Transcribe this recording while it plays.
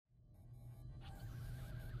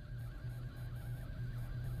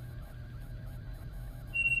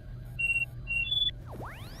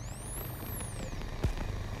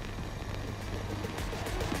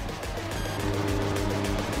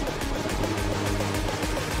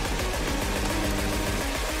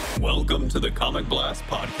Welcome to the Comic Blast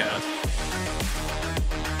Podcast.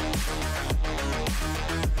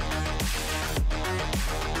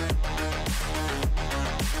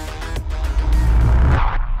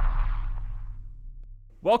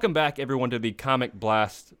 Welcome back, everyone, to the Comic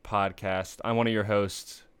Blast Podcast. I'm one of your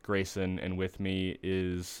hosts, Grayson, and with me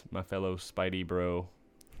is my fellow Spidey bro,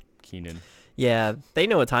 Keenan. Yeah, they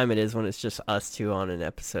know what time it is when it's just us two on an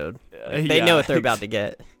episode. They know what they're about to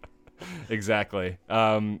get. Exactly.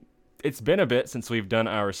 It's been a bit since we've done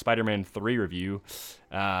our Spider-Man 3 review,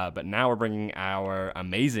 but now we're bringing our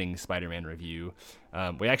Amazing Spider-Man review.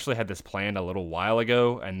 We actually had this planned a little while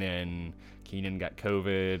ago, and then Keenan got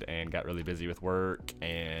COVID and got really busy with work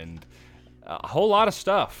and a whole lot of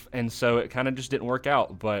stuff, and so it kind of just didn't work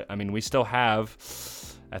out. But, I mean, we still have,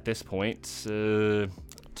 at this point, 2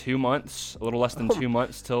 months, a little less than 2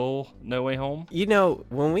 months till No Way Home. You know,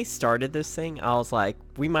 when we started this thing, I was like,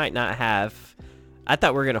 we might not have... I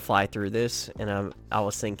thought we were going to fly through this, and I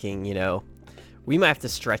was thinking, you know, we might have to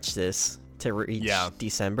stretch this to reach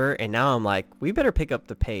December, and now I'm like, we better pick up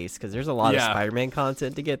the pace, because there's a lot of Spider-Man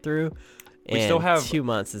content to get through, and we still have 2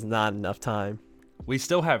 months is not enough time. We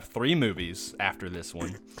still have 3 movies after this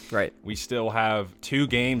one. Right. We still have 2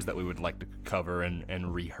 games that we would like to cover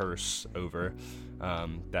and rehearse over,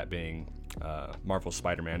 that being Marvel's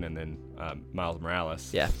Spider-Man and then Miles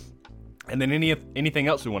Morales. Yeah. And then anything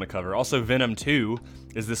else we want to cover. Also, Venom 2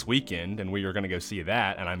 is this weekend, and we are going to go see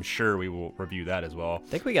that, and I'm sure we will review that as well. I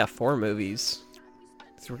think we got 4 movies.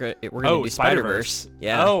 So we're gonna do Spider-Verse.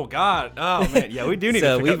 Yeah. Oh God. Oh man. Yeah, we do need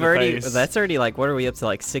so to pick up the pace. That's already like, what are we up to,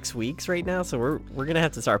 like 6 weeks right now? So we're gonna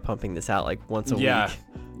have to start pumping this out like once a week.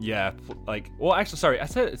 Yeah. Like, well, actually, sorry, I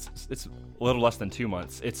said it's a little less than 2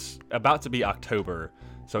 months. It's about to be October,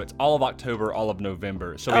 so it's all of October, all of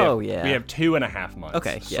November. So we have 2.5 months.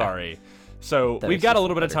 Okay. Yeah. Sorry. So we've got a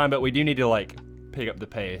little bit of time, but we do need to like pick up the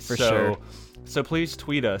pace. For sure. So please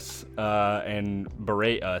tweet us and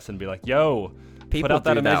berate us and be like, yo. People put out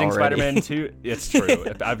that Amazing that Spider-Man 2. It's true.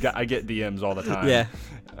 I get DMs all the time. Yeah.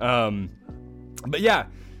 But yeah,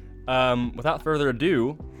 without further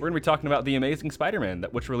ado, we're going to be talking about The Amazing Spider-Man,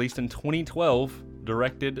 which released in 2012,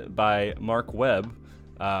 directed by Mark Webb,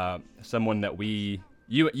 someone that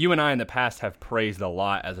you and I in the past have praised a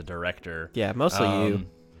lot as a director. Yeah, mostly you.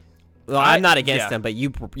 Well, I'm not against him, but you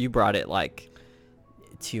brought it like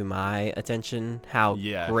to my attention how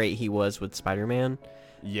great he was with Spider-Man.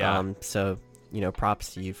 Yeah. So, you know,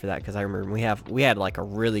 props to you for that, because I remember we had like a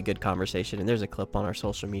really good conversation, and there's a clip on our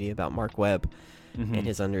social media about Mark Webb and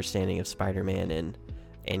his understanding of Spider-Man,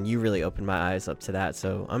 and you really opened my eyes up to that.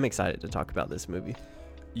 So I'm excited to talk about this movie.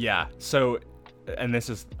 Yeah. So, and this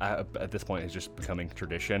is at this point is just becoming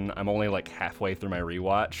tradition. I'm only like halfway through my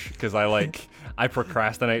rewatch because I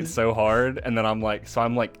procrastinate so hard, and then I'm like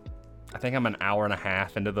I think I'm an hour and a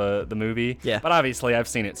half into the movie. Yeah. But obviously I've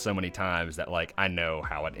seen it so many times that like I know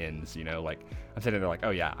how it ends, you know, like I'm sitting there like, oh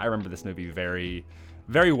yeah, I remember this movie very,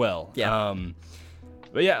 very well. Yeah.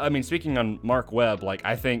 But yeah, I mean, speaking on Mark Webb, like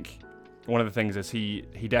I think one of the things is he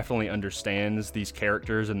definitely understands these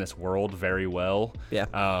characters in this world very well.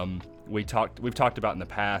 Yeah. We've talked about in the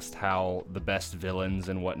past how the best villains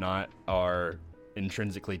and whatnot are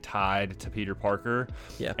intrinsically tied to Peter Parker.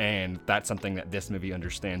 Yeah. And that's something that this movie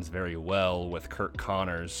understands very well with Curt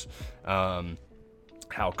Connors. How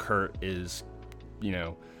Curt is, you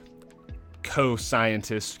know,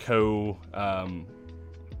 co-scientist,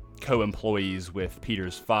 co-employees with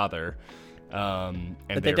Peter's father. And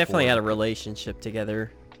but they definitely had a relationship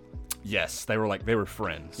together. Yes, they were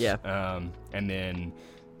friends. Yeah. And then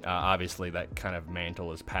obviously that kind of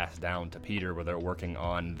mantle is passed down to Peter, where they're working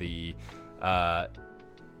on the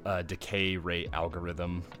decay rate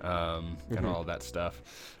algorithm and all of that stuff.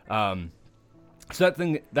 So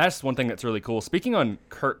that's one thing that's really cool. Speaking on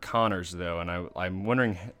Curt Connors, though, and I'm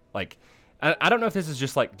wondering, like, I don't know if this is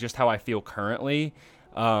just how I feel currently.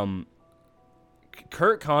 Curt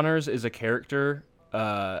Connors is a character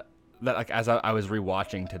that, like, as I was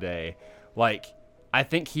rewatching today, like, I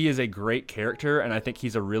think he is a great character, and I think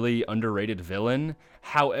he's a really underrated villain.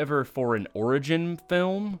 However, for an origin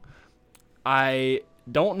film, I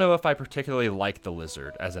don't know if I particularly like the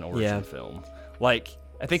Lizard as an origin film. Like,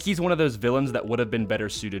 I think he's one of those villains that would have been better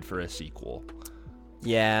suited for a sequel.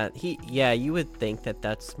 Yeah, you would think that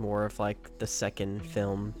that's more of like the second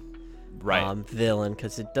film villain,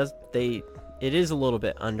 because it is a little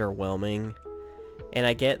bit underwhelming. And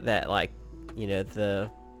I get that, like, you know, the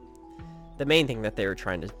main thing that they were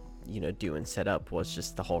trying to, you know, do and set up was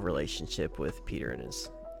just the whole relationship with Peter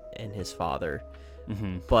and his father.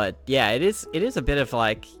 Mm-hmm. But yeah, it is a bit of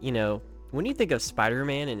like, you know, when you think of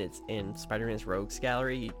Spider-Man and it's in Spider-Man's Rogues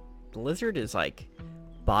Gallery, Lizard is like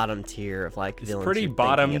bottom tier of like It's villains. pretty you're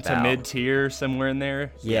bottom thinking to about. mid-tier, somewhere in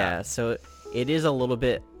there. Yeah, so it is a little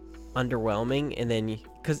bit underwhelming, and then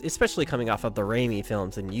because especially coming off of the Raimi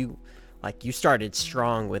films, and you started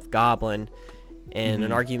strong with Goblin, and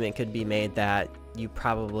an argument could be made that you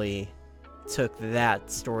probably took that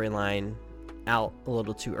storyline out a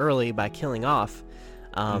little too early by killing off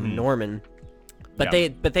Norman. But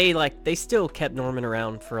Yeah. they still kept Norman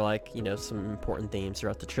around for like, you know, some important themes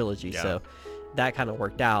throughout the trilogy. Yeah. So that kind of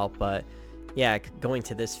worked out. But yeah, going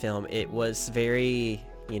to this film, it was very,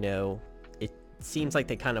 you know, it seems like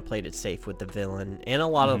they kind of played it safe with the villain and a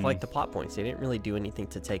lot of like the plot points. They didn't really do anything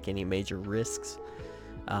to take any major risks.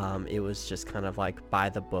 It was just kind of like by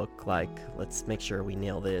the book, like, let's make sure we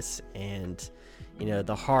nail this. And, you know,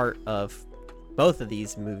 the heart of both of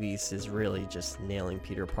these movies is really just nailing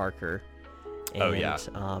Peter Parker and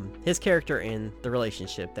his character and the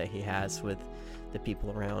relationship that he has with the people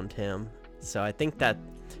around him. So I think that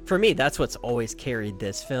for me, that's what's always carried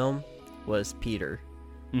this film was Peter.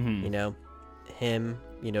 You know, him,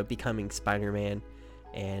 you know, becoming Spider-Man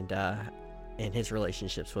and his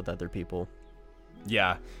relationships with other people.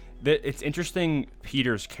 Yeah, it's interesting,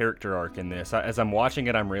 Peter's character arc in this. As I'm watching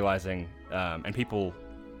it, I'm realizing, and people,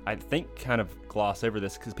 I think, kind of gloss over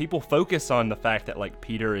this because people focus on the fact that like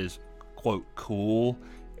Peter is quote cool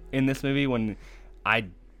in this movie when I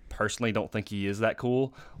personally don't think he is that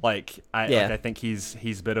cool. Like I think he's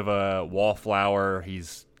a bit of a wallflower.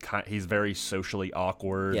 He's very socially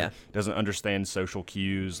awkward. Yeah. Doesn't understand social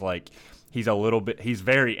cues. Like he's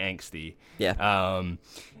very angsty. Yeah.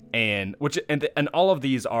 And all of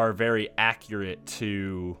these are very accurate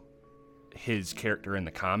to his character in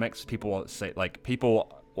the comics. People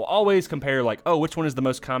will always compare like, oh, which one is the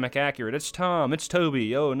most comic accurate? It's Tom, it's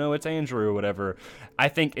Toby, oh no, it's Andrew, or whatever. I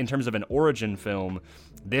think in terms of an origin film,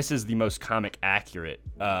 this is the most comic accurate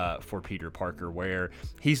for Peter Parker, where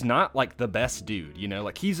he's not like the best dude, you know,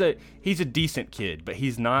 like he's a decent kid, but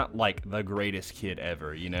he's not like the greatest kid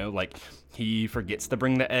ever, you know, like he forgets to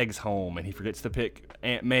bring the eggs home and he forgets to pick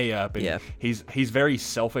Aunt May up, and he's very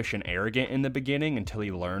selfish and arrogant in the beginning until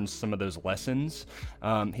he learns some of those lessons.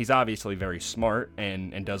 He's obviously very smart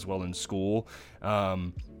and does well in school,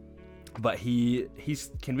 but he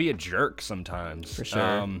can be a jerk sometimes. For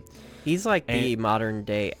sure. He's like the modern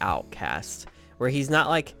day outcast, where he's not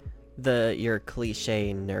like your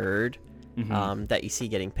cliche nerd that you see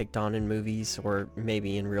getting picked on in movies or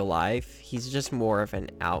maybe in real life. He's just more of an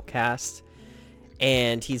outcast,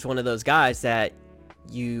 and he's one of those guys that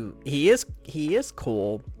he is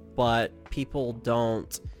cool, but people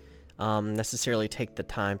don't necessarily take the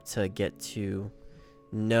time to get to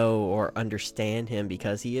know or understand him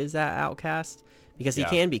because he is that outcast. Because he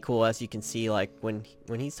can be cool, as you can see, like when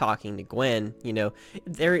he's talking to Gwen, you know,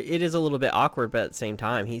 it is a little bit awkward, but at the same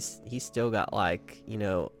time, he's still got like, you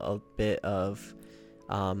know, a bit of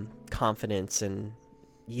confidence, and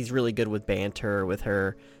he's really good with banter with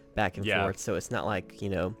her back and forth. So it's not like, you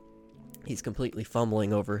know, he's completely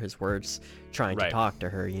fumbling over his words trying to talk to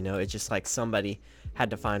her. You know, it's just like somebody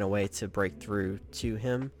had to find a way to break through to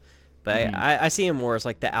him. But I see him more as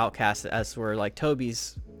like the outcast, as where like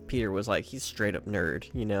Toby's Peter was like, he's straight up nerd,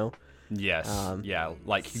 you know? Yes.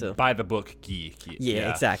 Like by the book geek.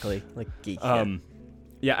 Yeah, exactly. Like geek.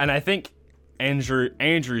 Yeah, and I think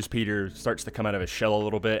Andrew's Peter starts to come out of his shell a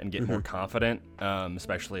little bit and get more confident,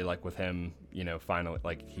 especially like with him, you know, finally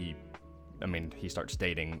like he starts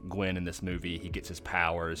dating Gwen in this movie. He gets his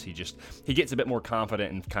powers. He gets a bit more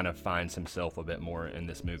confident and kind of finds himself a bit more in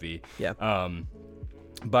this movie. Yeah.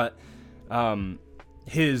 But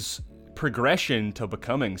his progression to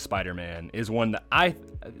becoming Spider-Man is one that I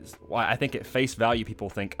think at face value people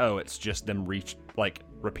think, oh, it's just them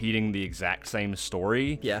repeating the exact same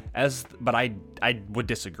story. Yeah. But I would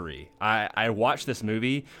disagree. I watched this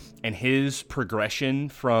movie, and his progression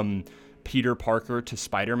from Peter Parker to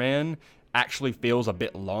Spider-Man actually feels a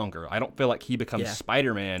bit longer. I don't feel like he becomes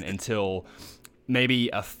Spider-Man until maybe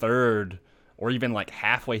a third or even like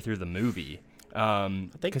halfway through the movie. I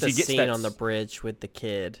think the scene on the bridge with the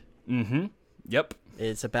kid. Yep.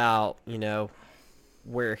 It's about, you know,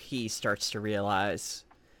 where he starts to realize.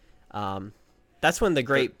 That's when the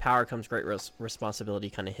great power comes great responsibility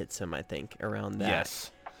kind of hits him, I think, around that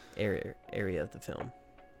area of the film.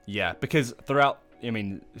 Yeah, because throughout,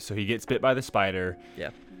 so he gets bit by the spider.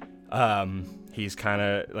 Yeah. He's kind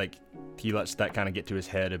of like, he lets that kind of get to his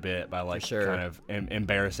head a bit by like kind of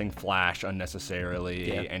embarrassing Flash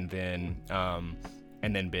unnecessarily, and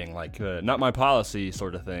then being like, not my policy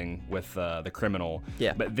sort of thing with the criminal.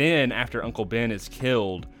 Yeah. But then after Uncle Ben is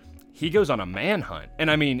killed, he goes on a manhunt. And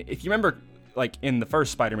I mean, if you remember, like in the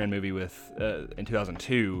first Spider-Man movie in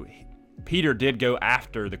 2002, Peter did go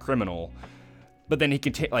after the criminal, but then he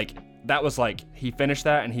that was like he finished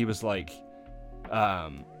that and he was like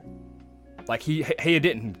he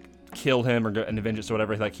didn't kill him or go into vengeance or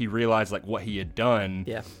whatever. Like he realized like what he had done,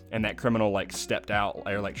 and that criminal like stepped out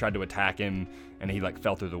or like tried to attack him, and he like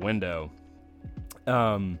fell through the window.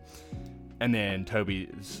 And then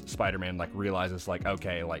Tobey's Spider-Man like realizes like,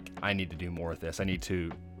 okay, like I need to do more with this. I need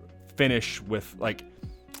to finish with like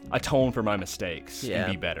atone for my mistakes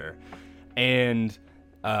and be better. And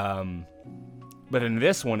but in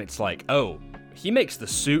this one it's like, oh, he makes the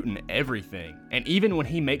suit and everything. And even when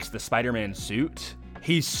he makes the Spider-Man suit,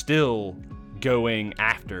 he's still going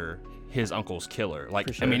after his uncle's killer.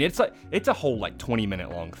 Like, sure. I mean, it's a whole like 20-minute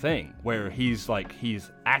long thing where he's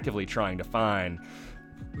actively trying to find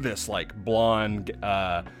this like blonde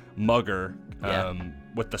mugger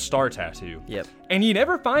with the star tattoo. Yep. And he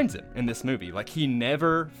never finds him in this movie. Like he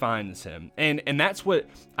never finds him. And that's what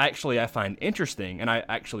I find interesting and I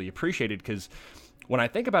actually appreciated, because when I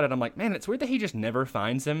think about it, I'm like, man, it's weird that he just never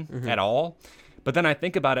finds him at all. But then I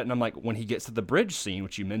think about it and I'm like, when he gets to the bridge scene,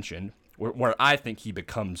 which you mentioned, where I think he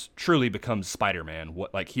truly becomes Spider-Man.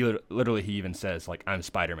 What, like he literally he even says like, I'm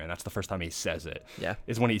Spider-Man. That's the first time he says it. Yeah.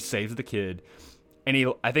 Is when he saves the kid.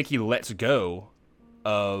 And I think he lets go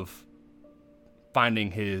of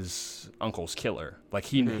finding his uncle's killer. Like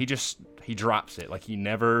he drops it. Like he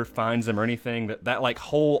never finds him or anything. That like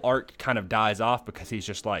whole arc kind of dies off because he's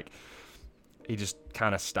just like, he just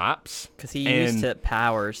kind of stops. Because he used his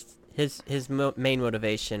powers. His main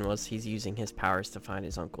motivation was he's using his powers to find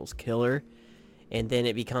his uncle's killer. And then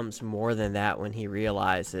it becomes more than that when he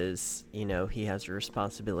realizes, you know, he has a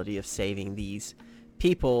responsibility of saving these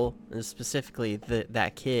people, and specifically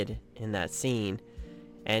that kid in that scene.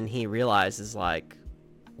 And he realizes, like,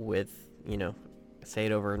 with, you know, say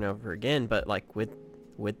it over and over again, but like with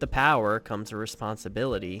the power comes a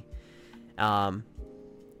responsibility.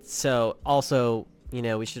 So also, you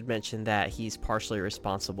know, we should mention that he's partially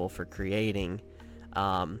responsible for creating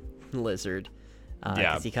Lizard,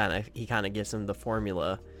 because he kind of gives him the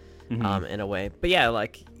formula in a way. But yeah,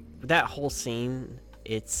 like that whole scene,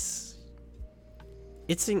 it's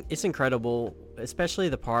incredible, especially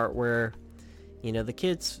the part where, you know, the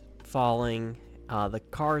kid's falling, the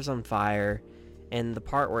car's on fire, and the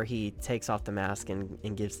part where he takes off the mask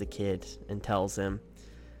and gives the kid and tells him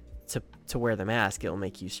to wear the mask, it'll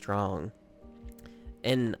make you strong.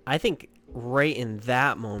 And I think right in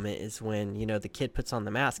that moment is when, you know, the kid puts on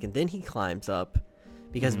the mask and then he climbs up,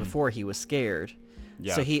 because before he was scared.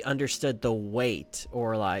 Yeah. So he understood the weight,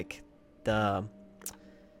 or like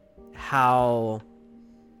how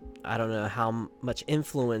much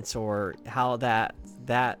influence, or how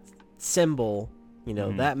that symbol, you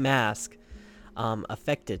know, that mask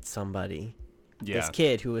affected somebody. Yeah. This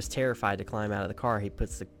kid who was terrified to climb out of the car, he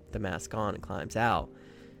puts the mask on and climbs out.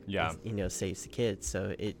 Yeah. You know, saves the kid.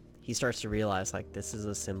 So he starts to realize, like, this is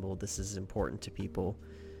a symbol, this is important to people,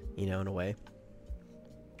 you know, in a way.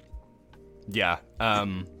 Yeah.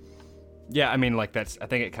 Yeah, I mean, like, I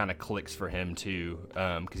think it kind of clicks for him too,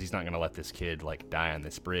 because he's not gonna let this kid like die on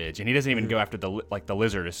this bridge, and he doesn't even go after the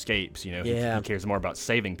lizard escapes. You know, he cares more about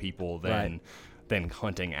saving people than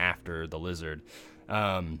hunting after the lizard.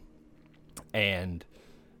 And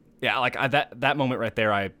yeah, like that moment right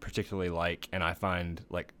there, I particularly like, and I find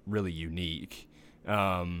like really unique.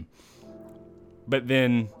 But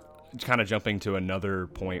then, kind of jumping to another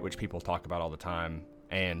point, which people talk about all the time,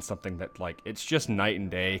 and something that, like, it's just night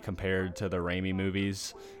and day compared to the Raimi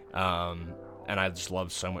movies, and I just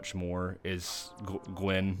love so much more, is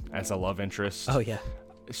Gwen as a love interest. Oh, yeah.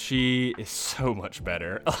 She is so much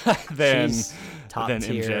better than tier.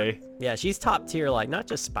 MJ. Yeah, she's top tier, like, not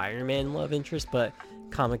just Spider-Man love interest, but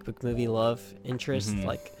comic book movie love interest.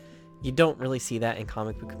 Like, you don't really see that in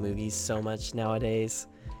comic book movies so much nowadays.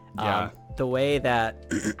 Yeah. The way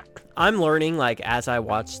that I'm learning, like, as I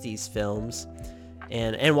watch these films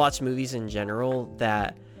and watch movies in general,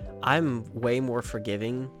 that I'm way more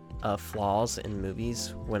forgiving of flaws in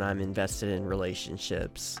movies when I'm invested in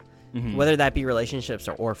relationships, whether that be relationships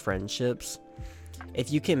or friendships.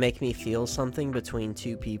 If you can make me feel something between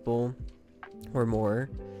two people or more,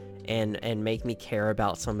 and make me care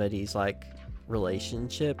about somebody's, like,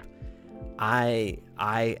 relationship,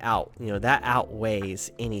 that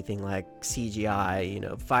outweighs anything like CGI, you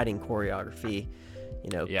know, fighting choreography, you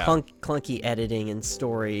know, clunky editing and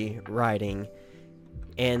story writing.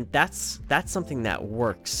 And that's something that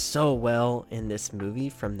works so well in this movie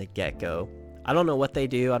from the get-go. I don't know what they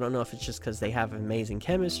do. I don't know if it's just because they have amazing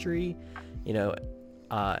chemistry, you know,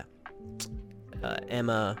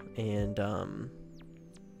 Emma and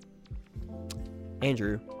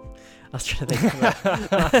Andrew. I was trying to think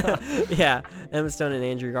of yeah, Emma Stone and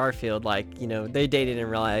Andrew Garfield, like, they dated in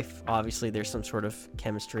real life. Obviously, there's some sort of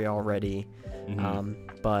chemistry already.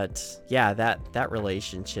 But yeah, that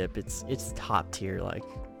relationship, it's top tier, like,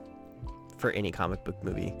 for any comic book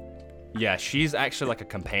movie. Yeah, she's actually like a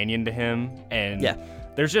companion to him, and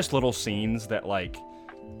there's just little scenes that like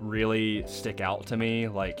really stick out to me,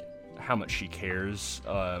 like how much she cares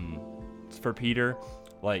for Peter.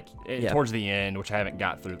 Like towards the end, which I haven't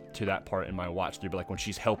got through to that part in my watch through, but like when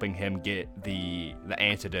she's helping him get the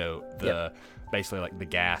antidote, basically like the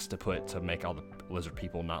gas to make all the lizard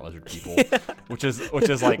people not lizard people, which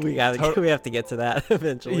is like we have to get to that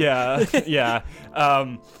eventually. Yeah.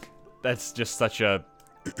 That's just such a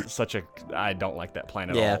I don't like that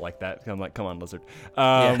plan at all like that. I'm like, come on, lizard.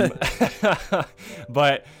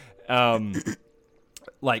 But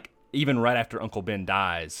like even right after Uncle Ben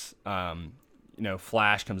dies,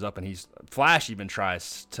 Flash comes up and Flash even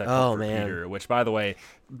tries to comfort Peter, which, by the way,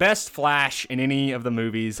 best Flash in any of the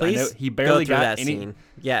movies. Please, I know he barely got that any scene.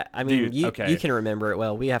 Yeah, I mean, Dude, you can remember it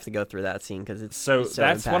well. We have to go through that scene because it's so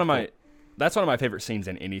that's impactful. That's one of my favorite scenes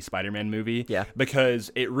in any Spider-Man movie. Yeah,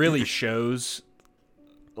 because it really shows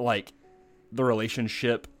like the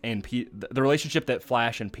relationship the relationship that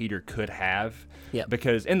Flash and Peter could have. Yeah,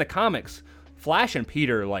 because in the comics, Flash and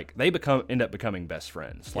Peter, like, they end up becoming best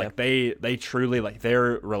friends. Like, they truly, like,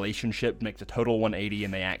 their relationship makes a total 180,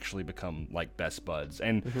 and they actually become, like, best buds.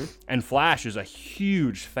 And Flash is a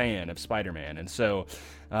huge fan of Spider-Man. And so,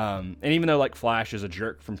 and even though, like, Flash is a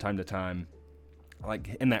jerk from time to time,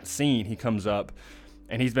 like, in that scene, he comes up,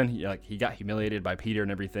 and he got humiliated by Peter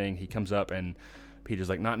and everything. He comes up, and Peter's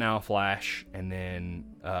like, not now, Flash. And then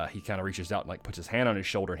he kind of reaches out and, like, puts his hand on his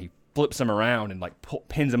shoulder, and he flips him around and like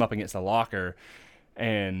pins him up against the locker,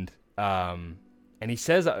 and he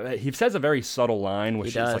says a very subtle line,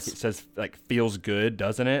 which is like, it says like, feels good,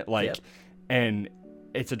 doesn't it? Like, and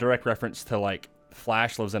it's a direct reference to like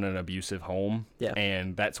Flash lives in an abusive home,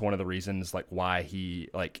 and that's one of the reasons like why he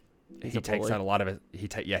takes out a lot of it. He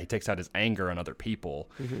takes out his anger on other people,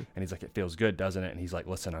 and he's like, it feels good, doesn't it? And he's like,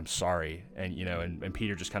 listen, I'm sorry, and and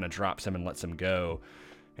Peter just kind of drops him and lets him go,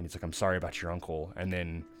 and he's like, I'm sorry about your uncle, and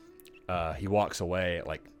then he walks away,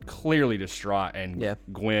 like, clearly distraught, and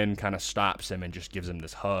Gwen kind of stops him and just gives him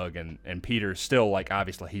this hug, and Peter still, like,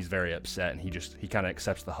 obviously he's very upset, and he kind of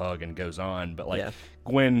accepts the hug and goes on, but like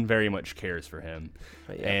Gwen very much cares for him,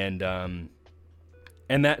 and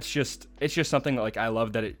it's just something that, like, I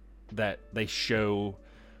love that they show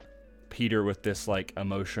Peter with this like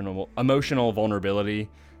emotional vulnerability,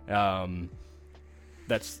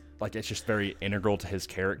 that's like, it's just very integral to his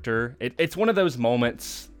character. It's one of those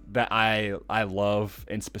moments that I love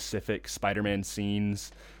in specific Spider-Man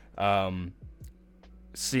scenes,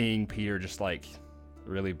 seeing Peter just like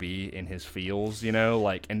really be in his feels,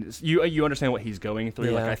 like, and you understand what he's going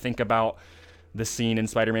through. Like, I think about the scene in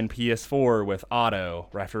Spider-Man PS4 with Otto,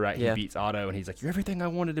 right he beats Otto, and he's like, you're everything I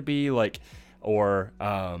wanted to be, like, or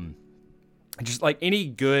just like any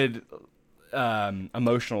good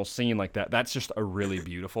emotional scene like that. That's just a really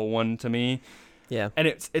beautiful one to me. Yeah, and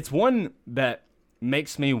it's one that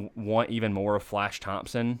makes me want even more of Flash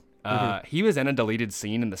Thompson. He was in a deleted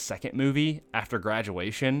scene in the second movie after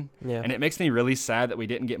graduation, and it makes me really sad that we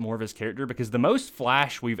didn't get more of his character, because the most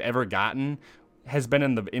Flash we've ever gotten has been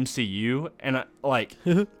in the MCU, and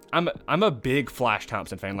I'm a big Flash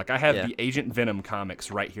Thompson fan. Like, I have the Agent Venom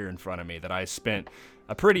comics right here in front of me that I spent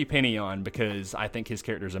a pretty penny on, because I think his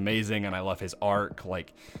character is amazing, and I love his arc.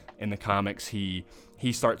 Like, in the comics, he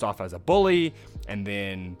starts off as a bully, and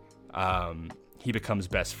then he becomes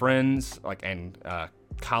best friends, like, and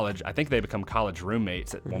college. I think they become college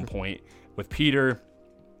roommates at one point with Peter,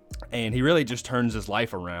 and he really just turns his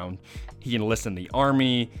life around. He enlists in the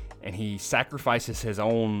army, and he sacrifices his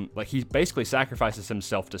own, like, he basically sacrifices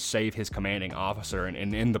himself to save his commanding officer,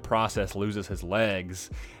 and in the process loses his legs,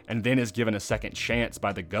 and then is given a second chance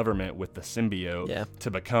by the government with the symbiote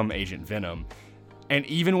to become Agent Venom. And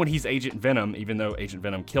even when he's Agent Venom, even though Agent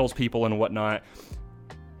Venom kills people and whatnot,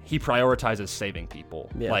 he prioritizes saving people.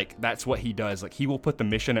 Like, that's what he does. Like, he will put the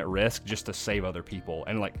mission at risk just to save other people.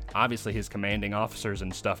 And, like, obviously his commanding officers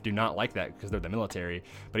and stuff do not like that because they're the military,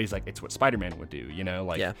 but he's like, it's what Spider-Man would do,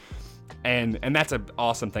 like, and that's an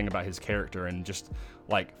awesome thing about his character. And just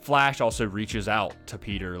like, Flash also reaches out to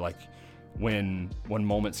Peter, like, when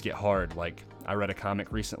moments get hard. Like, I read a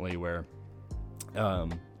comic recently where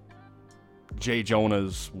J.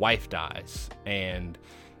 Jonah's wife dies, and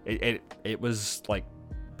it was like,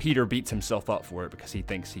 Peter beats himself up for it because he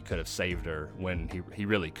thinks he could have saved her when he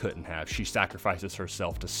really couldn't have. She sacrifices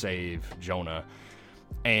herself to save Jonah,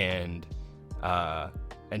 and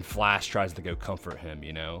and Flash tries to go comfort him,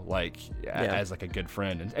 you know, like as like a good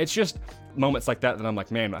friend. And it's just moments like that I'm like,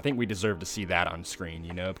 man, I think we deserve to see that on screen,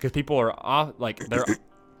 you know, because people are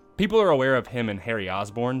people are aware of him and Harry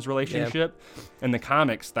Osborn's relationship. In the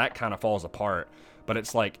comics, that kind of falls apart. But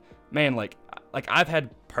it's like, man, like I've had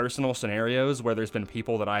personal scenarios where there's been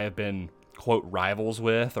people that I have been quote rivals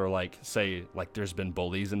with, or like say like there's been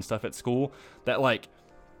bullies and stuff at school that like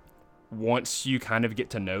once you kind of get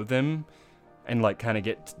to know them and like kind of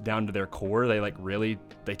get down to their core,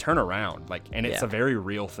 they turn around, like, and it's a very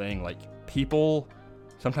real thing. Like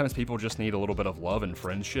sometimes people just need a little bit of love and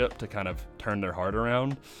friendship to kind of turn their heart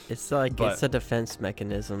around. It's like, it's a defense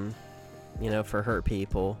mechanism, you know, for hurt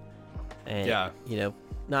people. And, you know,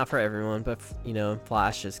 not for everyone, but, you know, in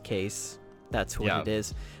Flash's case, that's what it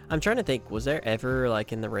is. I'm trying to think, was there ever,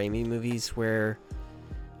 like, in the Raimi movies where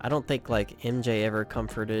I don't think, like, MJ ever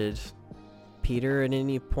comforted Peter at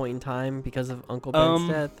any point in time because of Uncle Ben's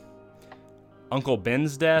death? Uncle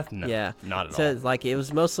Ben's death? No, not at all. So, like, it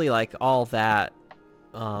was mostly, like, all that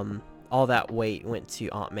weight went to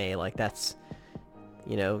Aunt May. Like, that's,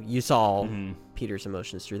 you know, you saw Peter's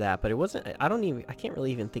emotions through that, but it wasn't, I can't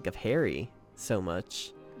really even think of Harry so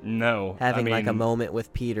much. No. Having like a moment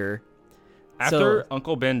with Peter. After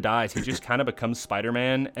Uncle Ben dies, he just kind of becomes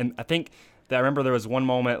Spider-Man. And I think that I remember there was one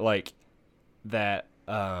moment like that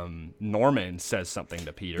Norman says something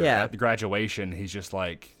to Peter at the graduation. He's just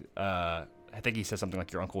like, I think he says something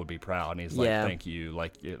like, your uncle would be proud. And he's like, thank you.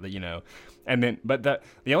 Like, you know, and then, but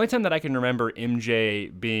the only time that I can remember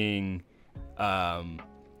MJ being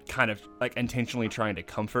kind of like intentionally trying to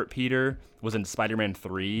comfort Peter was in Spider-Man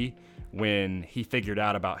 3 when he figured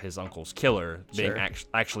out about his uncle's killer being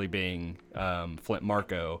actually being Flint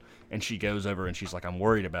Marko, and she goes over and she's like, I'm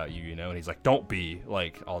worried about you, you know, and he's like, don't be,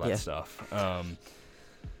 like, all that stuff.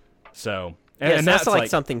 So that's like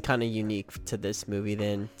something kind of unique to this movie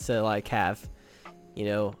then, to like have, you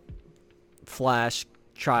know, Flash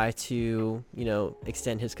try to, you know,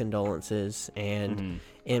 extend his condolences, and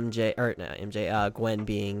Gwen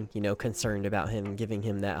being, you know, concerned about him and giving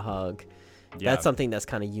him that hug. That's something that's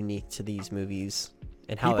kind of unique to these movies,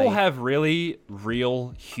 and how people have really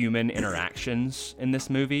real human interactions in this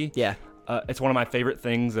movie. It's one of my favorite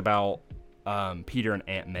things about Peter and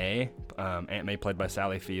Aunt May. Aunt May played by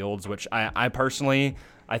Sally Fields, which I personally,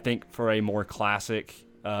 I think for a more classic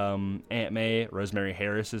Aunt May, Rosemary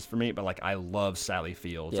Harris is for me, but like I love Sally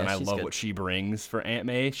Fields, and I love good. What she brings for Aunt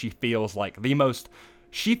May. She feels like the most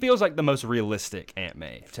realistic Aunt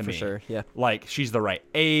May to me. For sure, yeah. Like, she's the right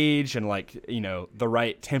age and, like, you know, the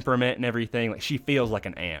right temperament and everything. Like, she feels like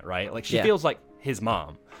an aunt, right? Like, she feels like his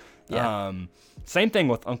mom. Same thing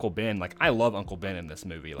with Uncle Ben. Like, I love Uncle Ben in this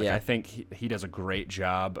movie. Like, I think he does a great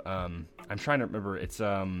job. I'm trying to remember. It's,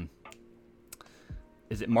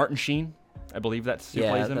 is it Martin Sheen? I believe that's who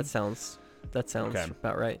plays him. that sounds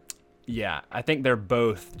about right. Yeah, I think they're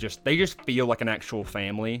both they just feel like an actual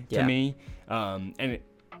family to me.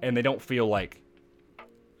 And they don't feel like,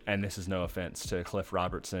 and this is no offense to Cliff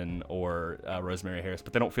Robertson or Rosemary Harris,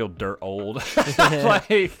 but they don't feel dirt old.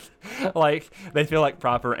 like they feel like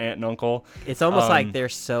proper aunt and uncle. It's almost like they're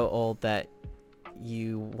so old that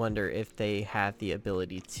you wonder if they have the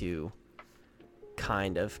ability to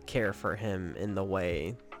kind of care for him in the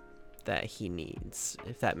way that he needs,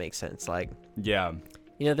 if that makes sense. Like, you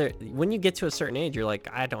know, when you get to a certain age, you're like,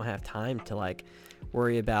 I don't have time to like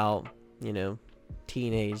worry about, you know,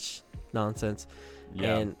 teenage nonsense.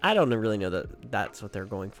 And I don't really know that that's what they're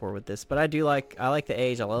going for with this, but I like the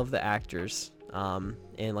age. I love the actors. And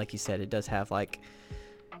like you said, it does have like,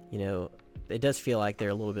 you know, it does feel like they're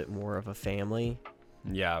a little bit more of a family.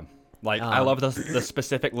 Like, I love the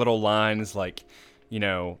specific little lines, like, you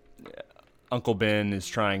know, Uncle Ben is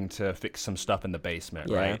trying to fix some stuff in the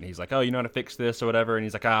basement, right? And he's like, oh, you know how to fix this or whatever? And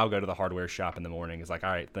he's like, I'll go to the hardware shop in the morning. He's like, all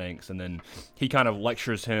right, thanks. And then he kind of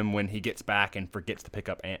lectures him when he gets back and forgets to pick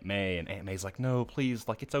up Aunt May. And Aunt May's like, no, please,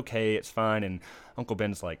 like, it's okay, it's fine. And Uncle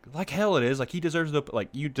Ben's like hell it is. Like, he deserves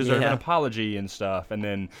you deserve an apology and stuff. And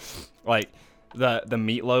then, like, the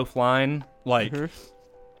meatloaf line, like,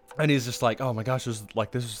 and he's just like, oh my gosh, this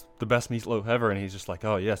is the best meatloaf ever. And he's just like,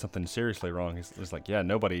 oh yeah, something seriously wrong. He's just like, yeah,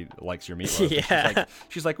 nobody likes your meatloaf.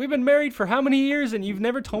 She's like, we've been married for how many years and you've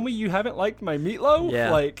never told me you haven't liked my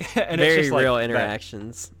meatloaf? Like, and very it's just real like,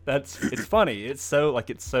 interactions. It's funny. It's so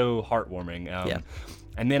heartwarming.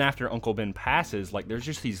 And then after Uncle Ben passes, like, there's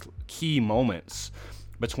just these key moments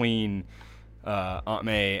between Aunt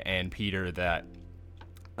May and Peter that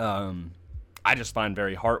I just find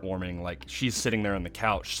very heartwarming. Like, she's sitting there on the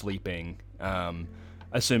couch sleeping,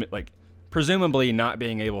 presumably not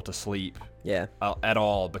being able to sleep Yeah. at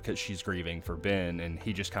all because she's grieving for Ben, and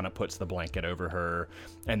he just kind of puts the blanket over her,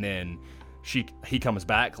 and then he comes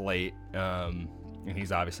back late, and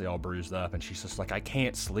he's obviously all bruised up, and she's just like, I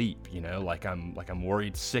can't sleep, you know, like I'm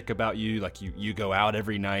worried sick about you, like you go out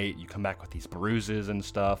every night, you come back with these bruises and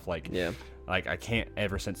stuff, like Yeah. like I can't,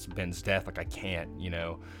 ever since Ben's death, like I can't, you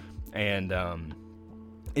know, and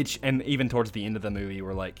and even towards the end of the movie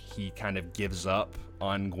where like he kind of gives up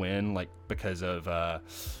on Gwen, like because of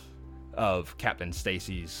Captain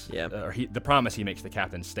Stacy's, or the promise he makes to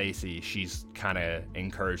Captain Stacy, she's kind of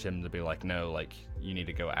encouraged him to be like, no, like you need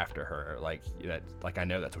to go after her, like that, like I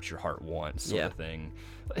know that's what your heart wants, sort of thing.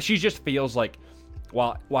 She just feels like,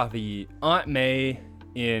 while the Aunt May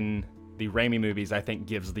in the Raimi movies, I think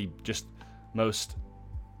gives the just most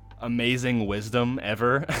amazing wisdom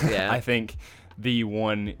ever. I think the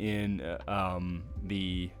one in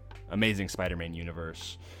the Amazing Spider-Man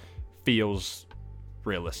universe feels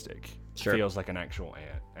realistic. Feels like an actual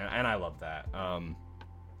aunt, and I love that.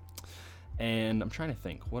 And I'm trying to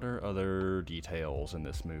think, what are other details in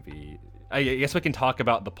this movie? I guess we can talk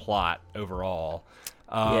about the plot overall.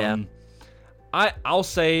 I'll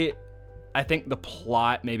say I think the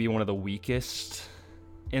plot may be one of the weakest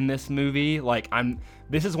in this movie. Like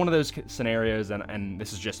this is one of those scenarios, and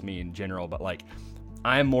this is just me in general, but like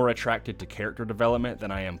I'm more attracted to character development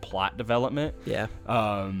than I am plot development. Yeah.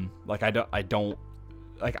 Like I don't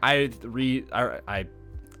like I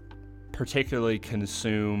particularly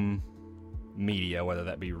consume media, whether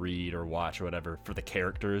that be read or watch or whatever, for the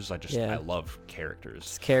characters. I love characters.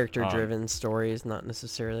 It's character-driven stories, not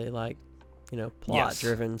necessarily like, you know,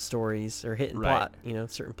 plot-driven stories or hitting plot, you know,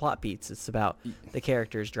 certain plot beats. It's about the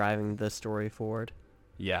characters driving the story forward.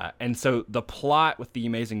 Yeah, and so the plot with the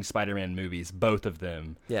Amazing Spider-Man movies, both of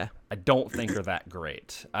them, I don't think are that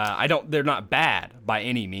great. They're not bad by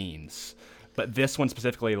any means, but this one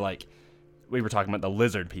specifically, like we were talking about the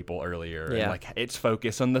lizard people earlier, and like its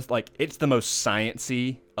focus on this, like it's the most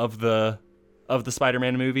sciencey of the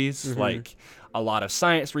Spider-Man movies. Like a lot of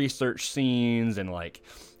science research scenes and like,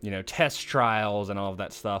 you know, test trials and all of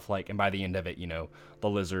that stuff. Like, and by the end of it, you know, the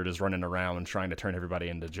lizard is running around trying to turn everybody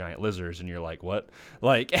into giant lizards, and you're like, what?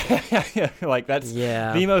 Like, like that's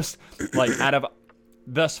the most, like,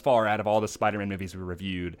 thus far out of all the Spider-Man movies we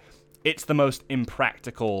reviewed, it's the most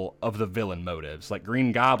impractical of the villain motives. Like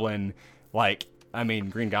Green Goblin, like, I mean,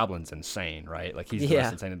 Green Goblin's insane, right? Like he's the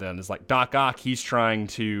most insane of them. It's like Doc Ock, he's trying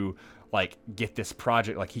to like get this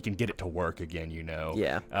project, like he can get it to work again, you know?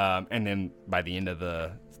 Yeah. And then by the end of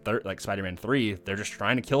the like Spider-Man 3, they're just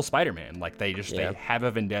trying to kill Spider-Man. Like they have a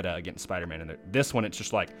vendetta against Spider-Man, and this one it's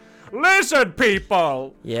just like lizard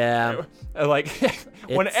people. Yeah. Like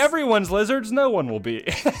when everyone's lizards, no one will be.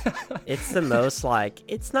 It's the most like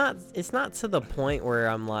it's not to the point where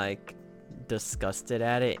I'm like disgusted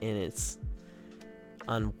at it and it's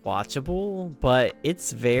unwatchable, but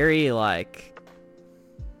it's very like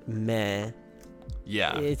meh.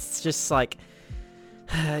 Yeah. It's just like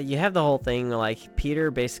you have the whole thing like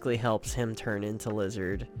Peter basically helps him turn into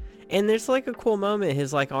Lizard, and there's like a cool moment,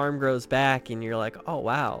 his like arm grows back and you're like, oh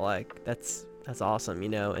wow, like that's awesome, you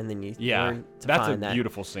know, and then you learn to that's find a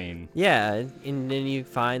beautiful scene. Yeah, and then you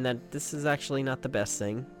find that this is actually not the best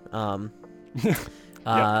thing.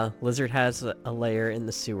 Lizard has a lair in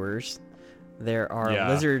the sewers. There are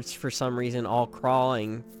lizards for some reason all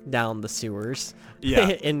crawling down the sewers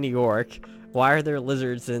in New York. Why are there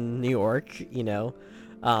lizards in New York, you know?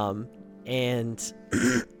 And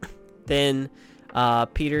then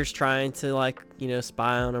Peter's trying to like, you know,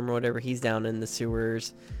 spy on him or whatever. He's down in the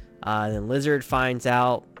sewers. Then Lizard finds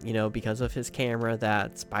out, you know, because of his camera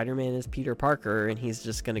that Spider-Man is Peter Parker, and he's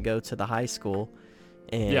just going to go to the high school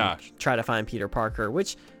and try to find Peter Parker,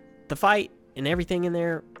 which the fight and everything in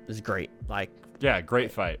there is great. Like,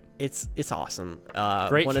 great fight. It's awesome.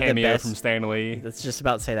 Great one cameo of the best, from Stan Lee. That's just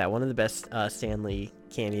about to say that, one of the best Stan Lee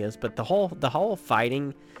cameos. But the whole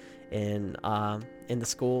fighting in the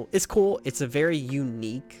school is cool. It's a very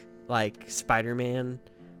unique like Spider-Man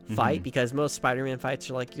fight, because most Spider-Man fights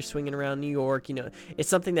are like you're swinging around New York. You know, it's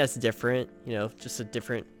something that's different. You know, just a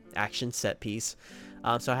different action set piece.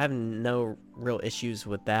 So I have no real issues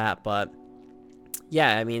with that. But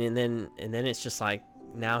yeah, I mean, and then it's just like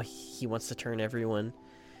now he wants to turn everyone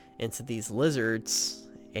into these lizards,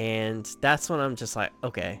 and that's when I'm just like,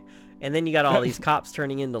 okay. And then you got all these cops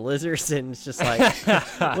turning into lizards, and it's just like,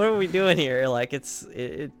 what are we doing here? Like it's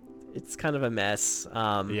kind of a mess.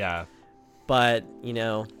 But you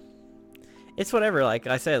know, it's whatever. Like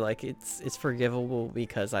I said, like it's forgivable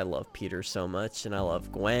because I love Peter so much, and I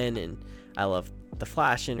love Gwen, and I love the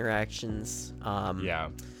Flash interactions.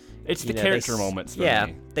 It's the you know, character moments for yeah,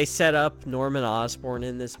 me. they set up Norman Osborn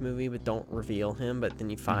in this movie, but don't reveal him. But then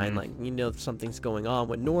you find like something's going on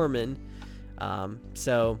with Norman.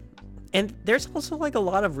 So, and there's also like a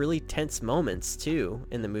lot of really tense moments too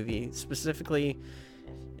in the movie, specifically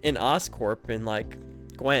in Oscorp and like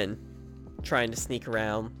Gwen trying to sneak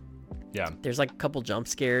around. Yeah. There's like a couple jump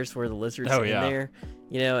scares where the lizard's Oh, in yeah. there,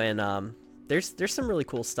 you know, and there's some really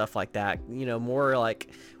cool stuff like that. You know, more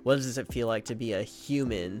like what does it feel like to be a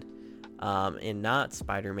human, and not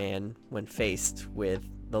Spider-Man when faced with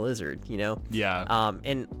the lizard, you know? Yeah.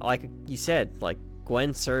 And like you said, like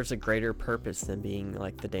Gwen serves a greater purpose than being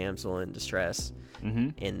like the damsel in distress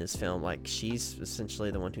in this film. Like she's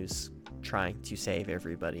essentially the one who's trying to save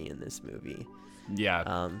everybody in this movie.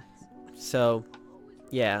 Yeah. So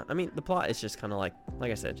yeah, I mean the plot is just kind of like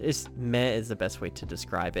I said, it's meh is the best way to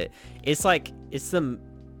describe it. It's like it's the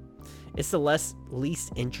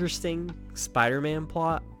least interesting Spider-Man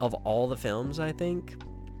plot of all the films, I think.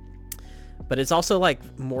 But it's also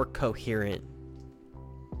like more coherent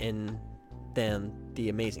than the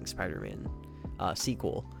Amazing Spider-Man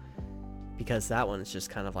sequel, because that one is just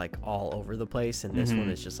kind of like all over the place, and this one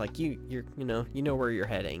is just like you know where you're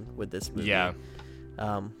heading with this movie. Yeah.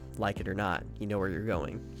 Like it or not, you know where you're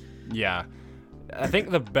going. Yeah. I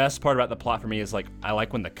think the best part about the plot for me is like I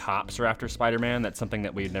like when the cops are after Spider-Man. That's something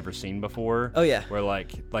that we've never seen before. Oh yeah. Where I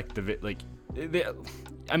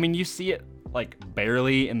mean, you see it like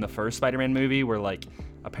barely in the first Spider-Man movie, where like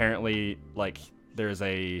apparently like there's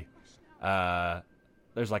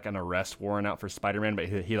like an arrest warrant out for Spider-Man, but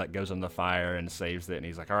he like goes on the fire and saves it, and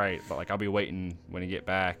he's like, all right, but like I'll be waiting when you get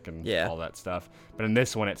back and all that stuff. But in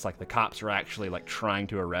this one, it's like the cops are actually like trying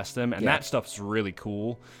to arrest him, and that stuff's really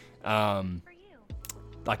cool.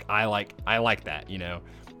 Like I like that, you know,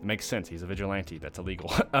 it makes sense. He's a vigilante. That's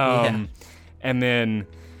illegal. And then,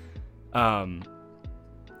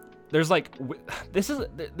 there's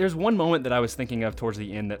one moment that I was thinking of towards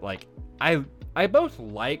the end that like I both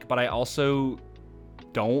like, but I also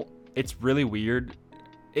don't. It's really weird.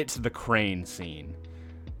 It's the crane scene.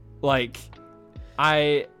 Like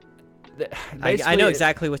I know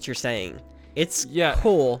exactly what you're saying. It's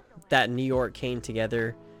cool that New York came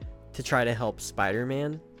together to try to help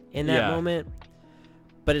Spider-Man in that moment,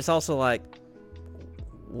 but it's also like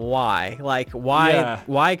why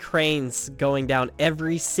cranes going down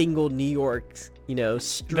every single New York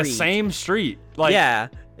street, the same street, like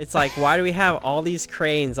it's like why do we have all these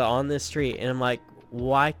cranes on this street? And I'm like,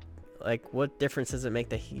 why? Like, what difference does it make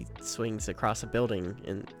that he swings across a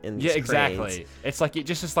building in these exactly. It's like it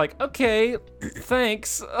just is like, okay,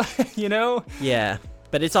 thanks. Yeah,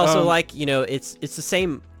 but it's also like it's the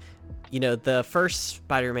same. The first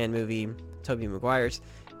Spider-Man movie, Tobey Maguire's,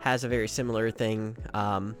 has a very similar thing,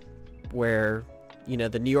 where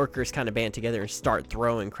the New Yorkers kind of band together and start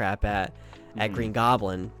throwing crap at Green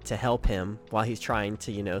Goblin to help him while he's trying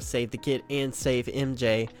to save the kid and save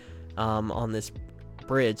MJ on this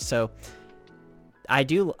bridge. So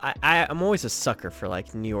I'm always a sucker for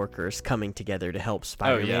like New Yorkers coming together to help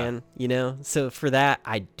Spider-Man. So for that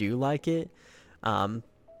I do like it, but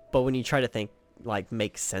when you try to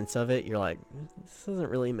make sense of it, you're like, this doesn't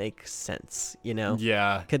really make sense.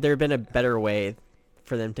 Could there have been a better way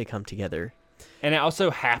for them to come together? And it also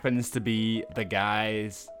happens to be the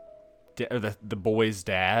guy's or the boy's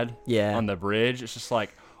dad on the bridge. It's just like,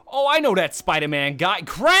 oh, I know that Spider-Man guy.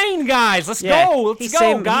 Crane guys, let's go. Let's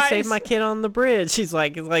go, guys. He saved my kid on the bridge. He's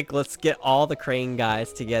like, let's get all the crane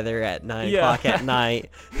guys together at 9 o'clock at night.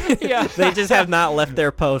 They just have not left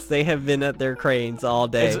their posts. They have been at their cranes all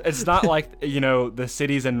day. It's not like, the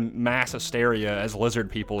city's in mass hysteria as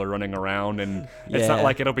lizard people are running around, and it's not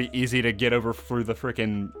like it'll be easy to get over through the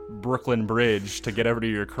freaking Brooklyn Bridge to get over to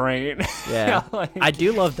your crane. Yeah. I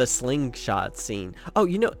do love the slingshot scene. Oh,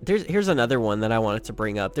 here's another one that I wanted to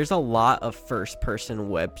bring up. There's a lot of first-person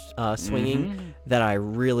web swinging that I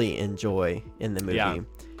really enjoy in the movie. Yeah.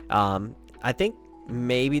 I think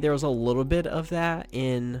maybe there was a little bit of that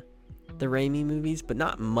in the Raimi movies, but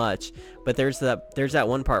not much. But there's that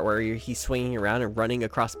one part where he's swinging around and running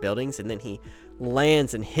across buildings, and then he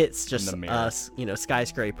lands and hits just a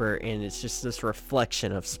skyscraper, and it's just this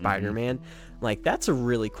reflection of Spider-Man. Like, that's a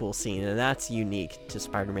really cool scene, and that's unique to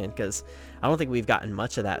Spider-Man, because I don't think we've gotten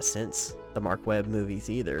much of that since the Mark Webb movies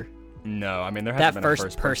either. No, I mean, there hasn't been a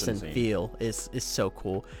first-person feel is so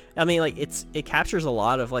cool. I mean, like, it captures a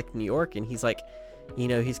lot of like New York, and he's like,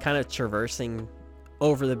 he's kind of traversing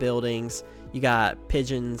over the buildings. You got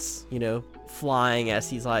pigeons, flying as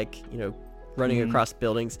he's like, running across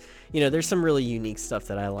buildings. There's some really unique stuff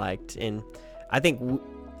that I liked, and I think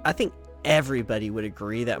everybody would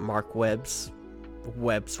agree that Mark Webb's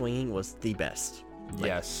web swinging was the best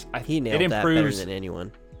Yes, He nailed that better than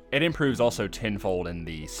anyone. It improves also tenfold in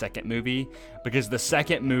the second movie, because the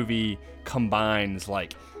second movie combines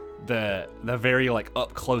like the very like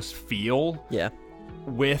up close feel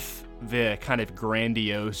with the kind of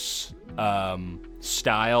grandiose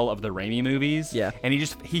style of the Raimi movies. Yeah. And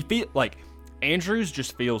he feel like Andrews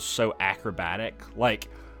just feels so acrobatic. Like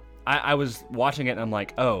I was watching it and I'm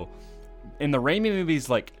like, oh, in the Raimi movies,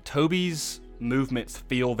 like Toby's movements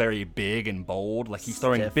feel very big and bold. Like he's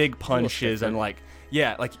throwing big punches and like,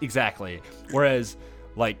 yeah, like exactly. Whereas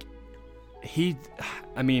like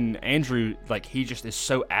Andrew, like he just is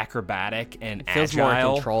so acrobatic and feels agile. More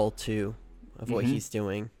in control too of what he's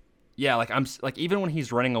doing. Yeah, like even when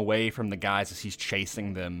he's running away from the guys as he's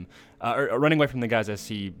chasing them, or running away from the guys as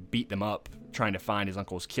he beat them up, trying to find his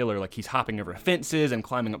uncle's killer, like he's hopping over fences and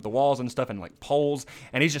climbing up the walls and stuff and like poles,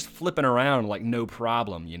 and he's just flipping around like no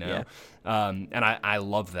problem, you know. Yeah. And I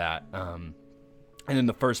love that. And then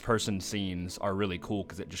the first person scenes are really cool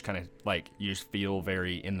because it just kind of like you just feel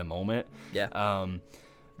very in the moment. Yeah.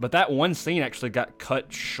 But that one scene actually got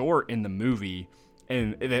cut short in the movie.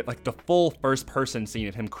 And like the full first person scene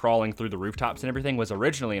of him crawling through the rooftops and everything was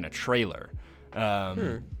originally in a trailer.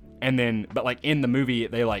 And then, but like in the movie,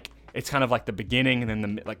 they like, it's kind of like the beginning and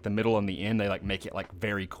then the middle and the end, they like make it like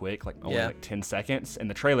very quick, like only like 10 seconds. In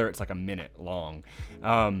the trailer, it's like a minute long.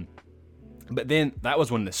 But then that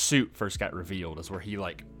was when the suit first got revealed, is where he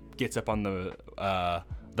like gets up on the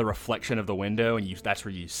reflection of the window and that's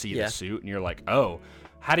where you see the suit and you're like, oh.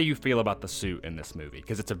 How do you feel about the suit in this movie?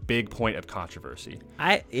 Because it's a big point of controversy.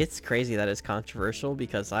 It's crazy that it's controversial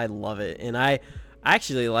because I love it, and I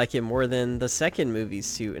actually like it more than the second movie's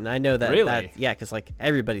suit. And I know that, really? Because like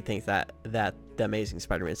everybody thinks that the Amazing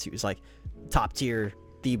Spider-Man suit is like top tier,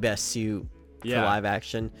 the best suit for live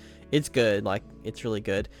action. It's good, like it's really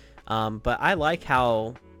good. But I like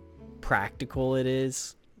how practical it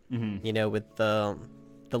is. You know, with the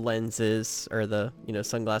lenses, or the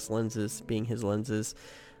sunglass lenses being his lenses.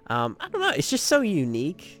 I don't know, it's just so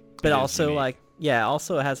unique, but also unique. Like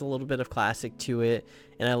also it has a little bit of classic to it,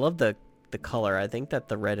 and I love the color. I think that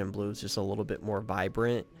the red and blue is just a little bit more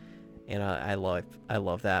vibrant, and I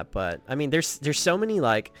love that. But I mean, there's so many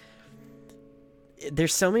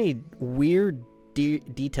weird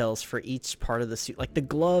details for each part of the suit. Like the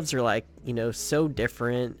gloves are like so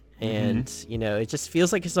different. And, it just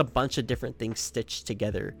feels like it's a bunch of different things stitched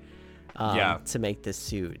together to make this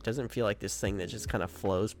suit. It doesn't feel like this thing that just kind of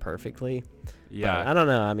flows perfectly. Yeah. But I don't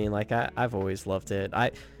know. I mean, like, I've always loved it.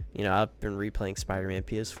 I've been replaying Spider-Man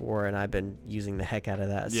PS4, and I've been using the heck out of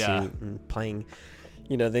that suit and playing,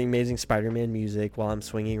 the Amazing Spider-Man music while I'm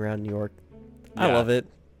swinging around New York. Yeah. I love it.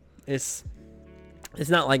 It's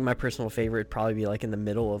not like my personal favorite. It'd probably be like in the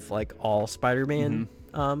middle of like all Spider-Man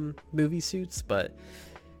movie suits, but...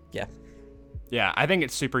 Yeah, I think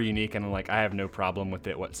it's super unique, and like I have no problem with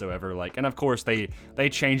it whatsoever. Like, and of course they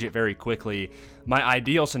change it very quickly. My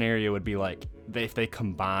ideal scenario would be like if they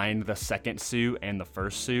combined the second suit and the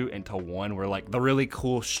first suit into one, where like the really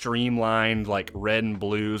cool streamlined like red and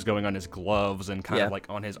blues going on his gloves and kind of like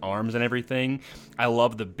on his arms and everything. I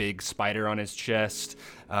love the big spider on his chest.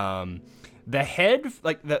 The head,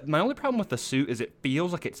 my only problem with the suit is it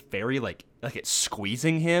feels like it's very like it's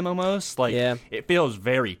squeezing him almost. Like it feels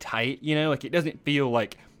very tight, like it doesn't feel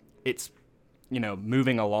like it's,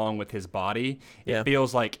 moving along with his body. It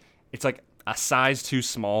feels like it's like a size too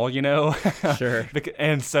small, Sure.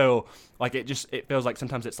 And so like it feels like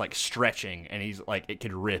sometimes it's like stretching and he's like, it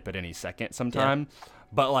could rip at any second sometime.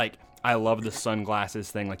 But like, I love the sunglasses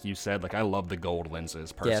thing, like you said. Like, I love the gold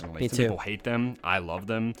lenses, personally. Me Some too. people hate them. I love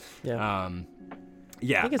them. Yeah. I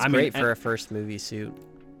think it's great for a first movie suit.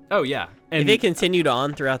 Oh, yeah. And if they continued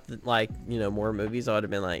on throughout the, more movies, I would have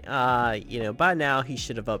been like, by now he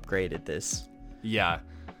should have upgraded this. Yeah.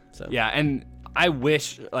 So. Yeah, and I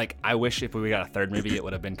wish if we got a third movie, it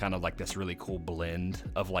would have been kind of like this really cool blend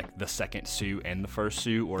of like the second suit and the first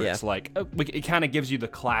suit, where it's like it kind of gives you the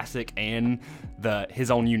classic and his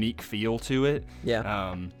own unique feel to it.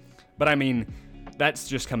 Yeah. But I mean, that's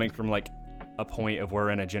just coming from like a point of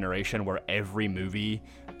we're in a generation where every movie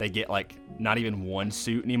they get like not even one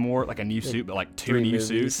suit anymore, like a new suit, but like two new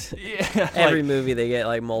suits. Yeah. Every movie they get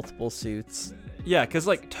like multiple suits. Yeah, because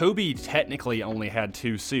like Toby technically only had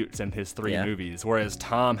 2 suits in his 3 movies, whereas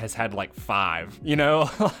Tom has had like 5,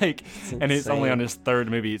 like, and it's only on his 3rd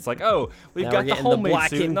movie. It's like, oh, we've got the homemade black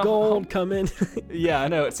suit, and gold coming. Yeah, I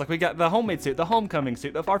know. It's like we got the homemade suit, the homecoming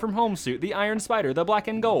suit, the Far From Home suit, the Iron Spider, the black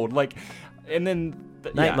and gold. Like, And then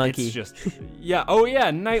Night Monkey. It's just oh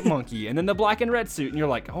yeah, Night Monkey, and then the black and red suit, and you're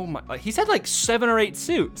like, oh my, like, he's had like 7 or 8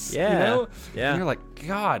 suits. Yeah, you know? yeah. And you're like,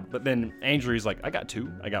 God. But then Andrew's like, I got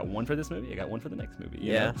 2. I got 1 for this movie. I got 1 for the next movie.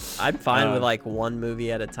 You know? I'm fine with like 1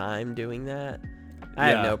 movie at a time doing that. I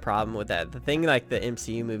have no problem with that. The thing, like the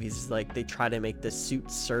MCU movies, is like they try to make the suit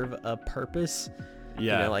serve a purpose.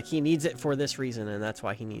 Yeah. You know, like he needs it for this reason, and that's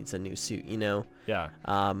why he needs a new suit. You know. Yeah.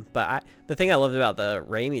 But the thing I loved about the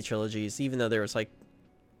Raimi trilogy is, even though there was like,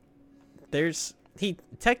 he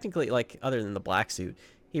technically, like, other than the black suit,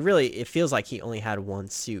 it feels like he only had 1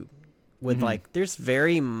 suit. With like, there's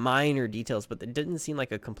very minor details, but it didn't seem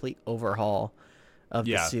like a complete overhaul of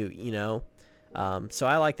the suit. You know. So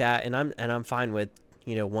I like that, and I'm fine with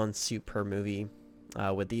 1 suit per movie,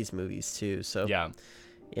 with these movies too. So yeah.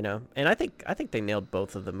 You know, and I think they nailed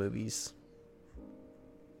both of the movies.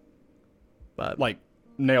 But like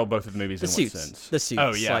nailed both of the movies in suits, what sense? The suits.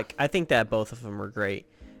 Oh yeah. Like I think that both of them were great.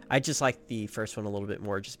 I just like the first one a little bit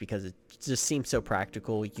more, just because it just seems so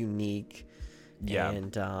practical, unique. Yeah.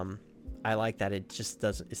 And I like that it just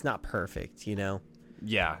doesn't. It's not perfect, you know.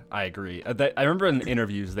 Yeah, I agree. I remember in the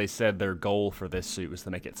interviews they said their goal for this suit was to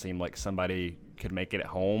make it seem like somebody could make it at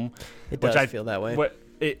home. It does feel that way.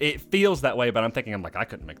 It feels that way, but I'm like, I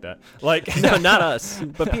couldn't make that. Like, no, not us,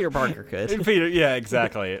 but Peter Parker could. Peter, yeah,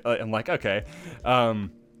 exactly. I'm like, okay.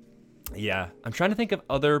 Yeah, I'm trying to think of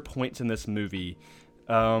other points in this movie.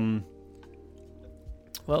 Well,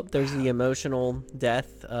 there's the emotional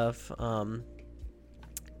death of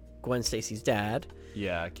Gwen Stacy's dad.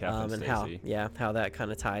 Yeah, Captain and Stacy. how that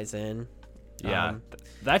kind of ties in. Yeah,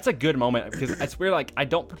 that's a good moment, because it's weird. Like, I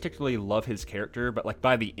don't particularly love his character, but like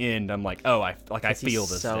by the end, I'm like, oh, I feel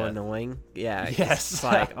this. So death. annoying. Yeah. Yes. It's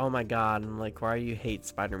like, oh my God. I'm like, why do you hate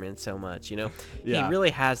Spider-Man so much? You know, Yeah. He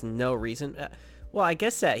really has no reason. Well, I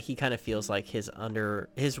guess that he kind of feels like his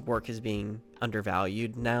work is being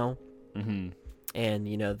undervalued now. Mm-hmm. And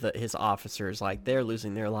his officers, like, they're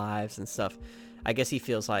losing their lives and stuff. I guess he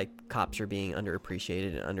feels like cops are being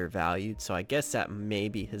underappreciated and undervalued. So I guess that may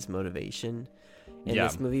be his motivation in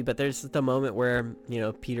this movie. But there's the moment where,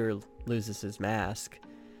 Peter loses his mask,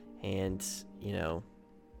 and,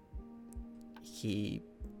 he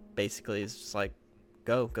basically is just like,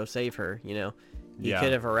 go save her. He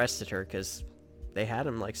could have arrested her because they had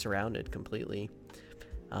him like surrounded completely.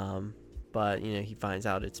 But, he finds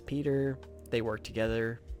out it's Peter. They work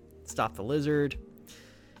together, stop the lizard.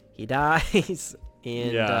 He dies,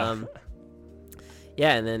 and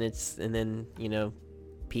and then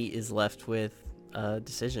Pete is left with a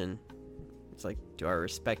decision. It's like, do I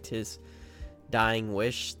respect his dying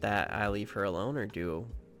wish that I leave her alone, or do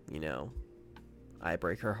I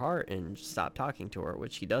break her heart and stop talking to her,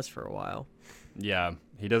 which he does for a while. Yeah,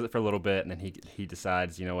 he does it for a little bit, and then he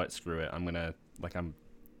decides, you know what, screw it,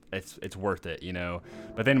 it's worth it,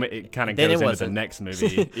 But then it kind of goes into the next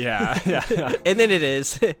movie. Yeah. And then it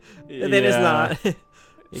is. And then it's not.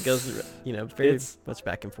 It goes, very much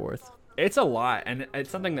back and forth. It's a lot, and it's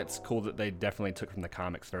something that's cool that they definitely took from the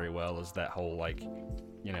comics very well, is that whole, like,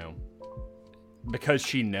 because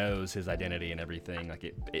she knows his identity and everything, like,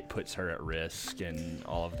 it puts her at risk and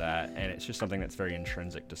all of that, and it's just something that's very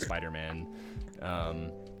intrinsic to Spider-Man.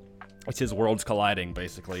 It's his worlds colliding,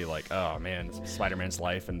 basically. Like, oh man, it's Spider-Man's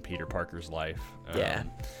life and Peter Parker's life.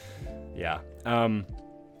 Yeah.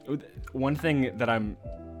 One thing that I'm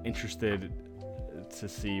interested to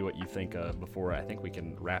see what you think of before I think we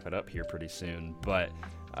can wrap it up here pretty soon, but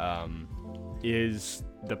is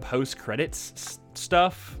the post-credits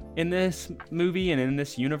stuff in this movie and in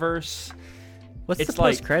this universe. What's the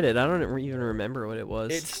post-credit? I don't even remember what it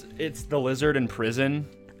was. It's the lizard in prison.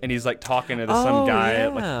 And he's like talking to some guy,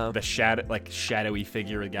 like the shadowy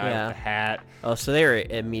figure, the guy with the hat. Oh, so they were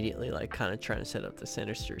immediately like kind of trying to set up the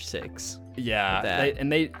Sinister Six. Yeah,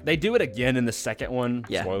 they do it again in the second one.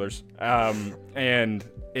 Yeah. Spoilers. And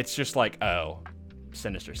it's just like, oh,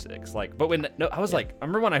 Sinister Six. Like, but I was like, I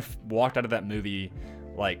remember when I walked out of that movie,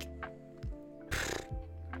 like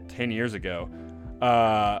 10 years ago.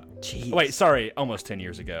 Wait, sorry, almost 10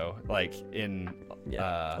 years ago. Like in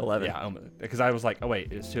 11. Yeah, because I was like, oh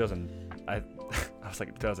wait, it's 2000. I was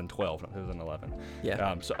like 2012, not 2011.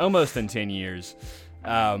 Yeah. So almost in 10 years.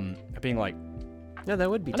 Being like, no, that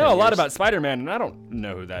would be. 10 I know a lot about Spider-Man, and I don't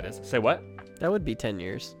know who that is. Say what? That would be 10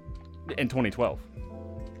 years. In 2012.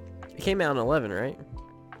 It came out in 11, right?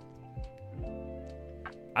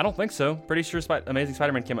 I don't think so. Pretty sure Amazing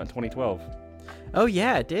Spider-Man came out in 2012. Oh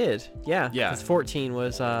yeah, it did. Yeah. Yeah. Because 14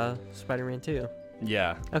 was Spider-Man 2.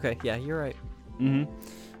 Yeah. Okay. Yeah, you're right.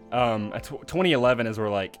 Mm-hmm. 2011 is where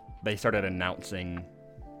like they started announcing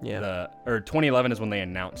Yeah. Or 2011 is when they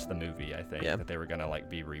announced the movie, I think, Yeah. that they were gonna like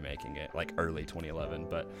be remaking it, like early 2011.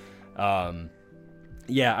 But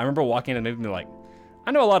yeah, I remember walking in the movie and being like,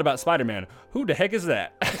 I know a lot about Spider-Man. Who the heck is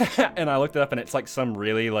that? And I looked it up, and it's like some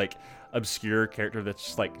really like obscure character that's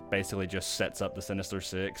just like basically just sets up the Sinister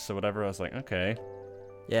Six or whatever. I was like, okay,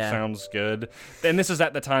 Yeah. sounds good. And this is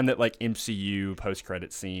at the time that like MCU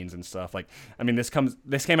post-credit scenes and stuff. Like, I mean, this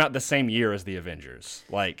came out the same year as the Avengers.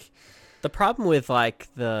 Like, The problem with like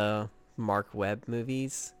the Mark Webb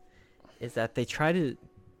movies is that they do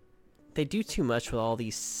too much with all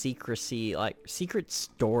these secrecy, like secret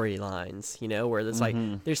storylines, where there's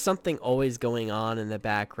like there's something always going on in the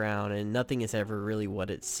background and nothing is ever really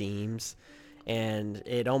what it seems. And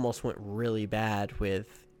it almost went really bad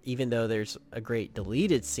with, even though there's a great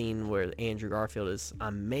deleted scene where Andrew Garfield is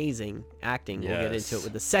amazing acting. We'll get into it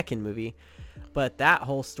with the second movie, but that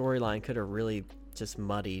whole storyline could have really just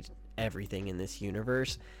muddied everything in this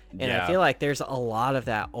universe. And I feel like there's a lot of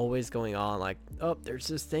that always going on, like, oh, there's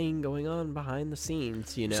this thing going on behind the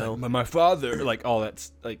scenes, It's like, my father, like, all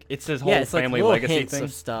that's like, it's his whole it's family like legacy hints thing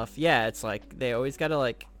of stuff. Yeah, it's like they always gotta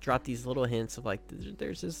like drop these little hints of like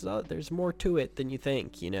there's more to it than you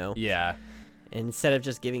think. Yeah, And instead of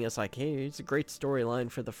just giving us like, hey, it's a great storyline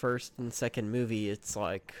for the first and second movie, it's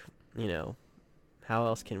like, how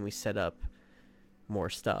else can we set up more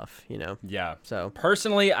stuff? yeah. So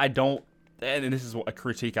Personally, I don't, and this is a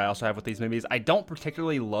critique I also have with these movies, I don't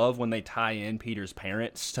particularly love when they tie in Peter's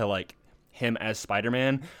parents to like him as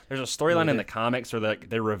Spider-Man. There's a storyline in the comics where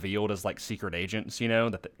they're revealed as like secret agents,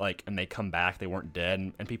 that like, and they come back, they weren't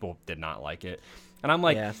dead, and people did not like it. And I'm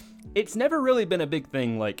like, it's never really been a big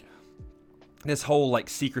thing, like this whole like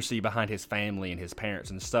secrecy behind his family and his parents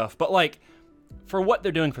and stuff. But like, for what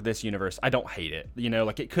they're doing for this universe, I don't hate it.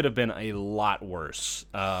 Like it could have been a lot worse.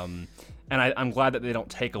 And I'm glad that they don't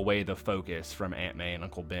take away the focus from Aunt May and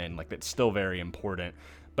Uncle Ben. Like, that's still very important.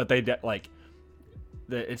 But it's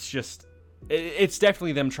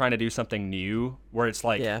definitely them trying to do something new, where it's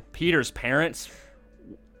like Peter's parents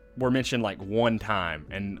were mentioned like one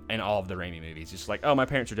time in all of the Raimi movies. It's just like, oh, my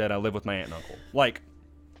parents are dead. I live with my aunt and uncle. Like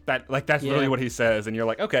that's really what he says, and you're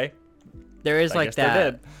like, okay. There is I guess they're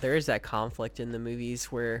dead. There is that conflict in the movies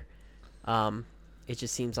where, it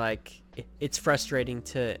just seems like it's frustrating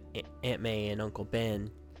to Aunt May and Uncle Ben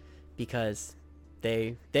because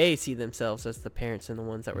they see themselves as the parents and the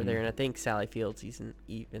ones that were there. And I think Sally Fields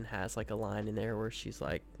even has like a line in there where she's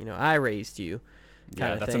like, I raised you.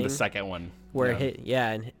 Yeah, that's in the second one. Where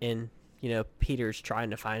and Peter's trying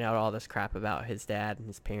to find out all this crap about his dad and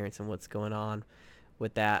his parents and what's going on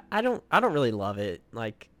with that. I don't really love it.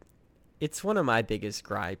 Like, it's one of my biggest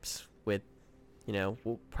gripes with,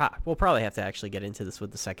 we'll probably have to actually get into this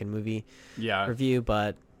with the second movie review,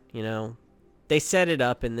 but they set it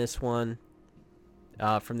up in this one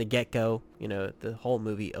from the get-go. The whole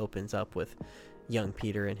movie opens up with young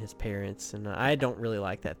Peter and his parents, and I don't really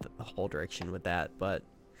like that the whole direction with that, but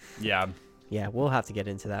yeah, we'll have to get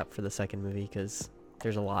into that for the second movie because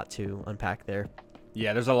there's a lot to unpack there.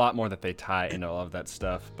 Yeah, there's a lot more that they tie into all of that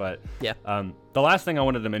stuff. But yeah, the last thing I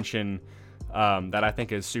wanted to mention that I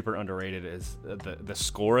think is super underrated is the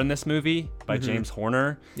score in this movie by James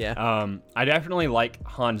Horner. Yeah. I definitely like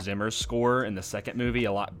Hans Zimmer's score in the second movie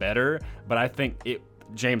a lot better, but I think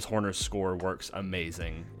James Horner's score works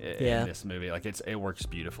amazing in this movie. Like, it works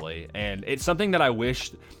beautifully, and it's something that I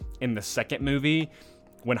wish in the second movie,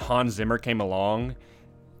 when Hans Zimmer came along,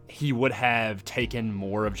 he would have taken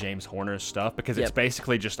more of James Horner's stuff, because it's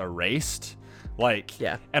basically just erased.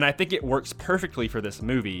 And I think it works perfectly for this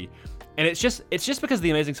movie. And it's just because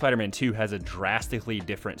The Amazing Spider-Man 2 has a drastically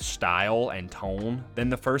different style and tone than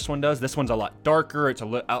the first one does. This one's a lot darker. It's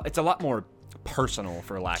a lot more personal,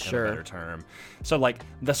 for lack of a better term. So like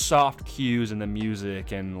the soft cues and the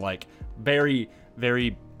music and like very,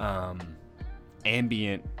 very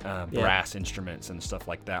ambient brass instruments and stuff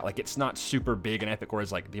like that. Like, it's not super big and epic,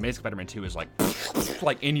 whereas like The Amazing Spider-Man 2 is like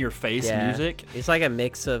in your face music. It's like a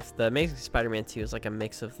mix of The Amazing Spider-Man 2 is like a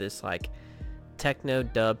mix of this like techno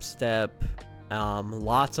dubstep,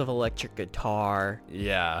 lots of electric guitar,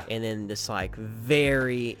 and then this like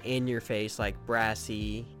very in your face like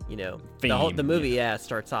brassy, theme. The movie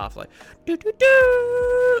starts off like doo doo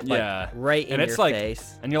doo, like, right in your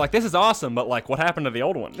face, and you're like, this is awesome, but like, what happened to the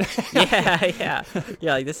old one? yeah,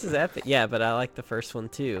 like, this is epic. But I like the first one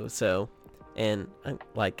too. So, and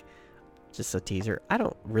like, just a teaser, I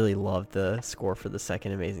don't really love the score for the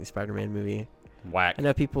second Amazing Spider-Man movie. Whack. I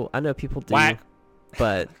know people do. Whack.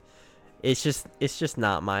 But it's just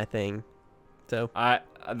not my thing. So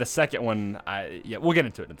the second one, we'll get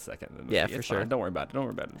into it in a second. Yeah, for It's sure. fine. Don't worry about it. Don't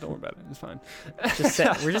worry about it. Don't worry about it. It's fine.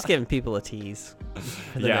 we're just giving people a tease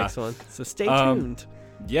for the Yeah. next one. So stay tuned.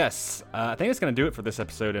 Yes, I think it's going to do it for this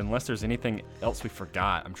episode, unless there's anything else we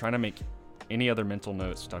forgot. I'm trying to make any other mental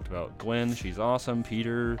notes. We talked about Gwen, she's awesome.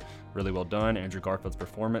 Peter, really well done. Andrew Garfield's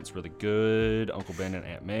performance, really good. Uncle Ben and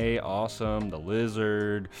Aunt May, awesome. The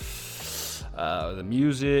lizard, the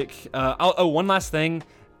music. One last thing.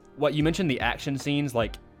 What you mentioned, the action scenes,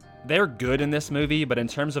 like, they're good in this movie, but in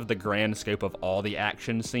terms of the grand scope of all the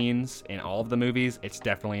action scenes in all of the movies, it's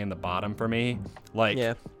definitely in the bottom for me. Like,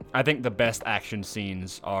 Yeah. I think the best action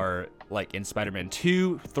scenes are like in Spider-Man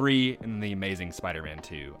 2, 3, and The Amazing Spider-Man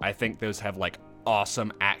 2. I think those have like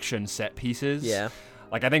awesome action set pieces. Yeah.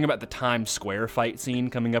 Like I think about the Times Square fight scene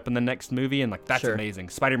coming up in the next movie, and like that's Sure. amazing.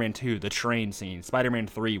 Spider-Man 2, the train scene. Spider-Man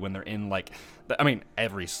 3, when they're in like,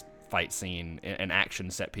 every fight scene and action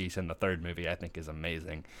set piece in the third movie, I think is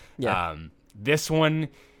amazing. Yeah. This one,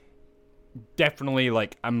 definitely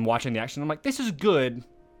like I'm watching the action, I'm like, this is good.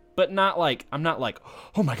 But I'm not like,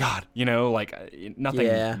 oh my God, like nothing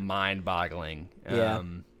Yeah. mind-boggling. Yeah.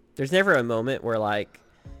 There's never a moment where like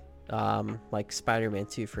Spider-Man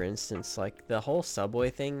 2, for instance, like the whole subway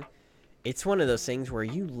thing, it's one of those things where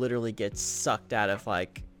you literally get sucked out of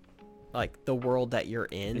like the world that you're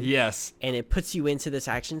in. Yes. And it puts you into this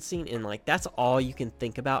action scene, and like that's all you can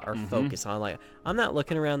think about or focus on. Like I'm not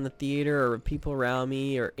looking around the theater or people around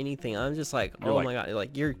me or anything. I'm just like, You're oh like- my God,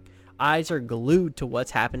 like your eyes are glued to what's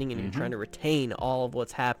happening, and you're trying to retain all of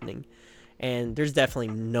what's happening. And there's definitely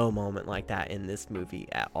no moment like that in this movie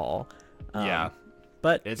at all. Yeah.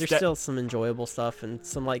 But It's there's de- still some enjoyable stuff, and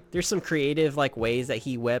there's some creative like ways that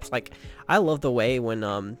he whips. Like I love the way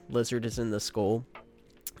when Lizard is in the school,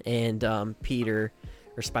 and Peter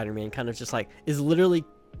or Spider-Man kind of just like is literally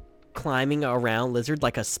climbing around Lizard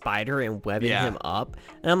like a spider and webbing Yeah. him up,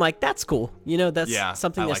 and I'm like, that's cool. That's Yeah,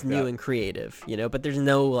 something I that's like new that. and creative. But there's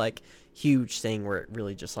no like huge thing where it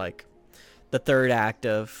really just like the third act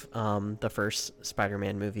of the first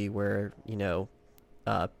Spider-Man movie where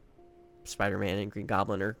Spider-Man and Green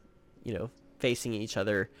Goblin are facing each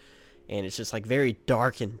other, and it's just like very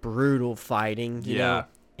dark and brutal fighting. You know?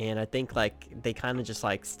 And I think like they kind of just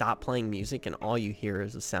like stop playing music, and all you hear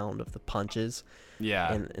is the sound of the punches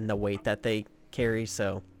Yeah. and the weight that they carry.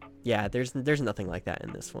 So yeah, there's nothing like that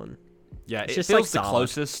in this one. Yeah. It's It just, feels like, the solid.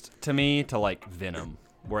 closest to me to like Venom,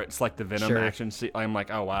 where it's like the Venom Sure. action scene. I'm like,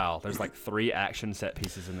 oh wow, there's like 3 action set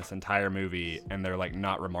pieces in this entire movie, and they're like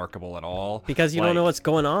not remarkable at all. Because you Like, don't know what's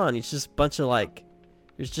going on. It's just a bunch of like,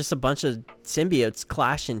 there's just a bunch of symbiotes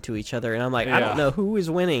clashing to each other, and I'm like, I Yeah. don't know who is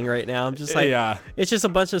winning right now. I'm just like, Yeah. it's just a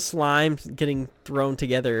bunch of slime getting thrown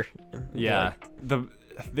together. Yeah,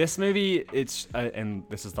 this movie, it's and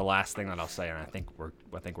this is the last thing that I'll say, and I think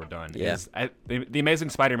we're done. Yeah. The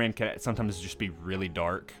Amazing Spider-Man can sometimes just be really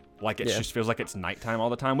dark. Like it Yeah. just feels like it's nighttime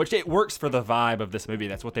all the time, which it works for the vibe of this movie.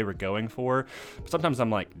 That's what they were going for. But sometimes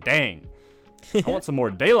I'm like, dang, I want some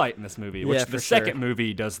more daylight in this movie. Which Yeah, the for second sure.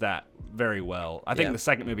 movie does that very well. I think Yeah. the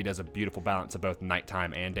second movie does a beautiful balance of both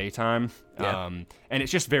nighttime and daytime. Yeah. And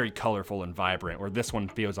it's just very colorful and vibrant. Where this one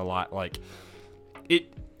feels a lot like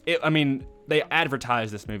it. I mean, they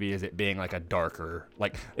advertised this movie as it being like a darker,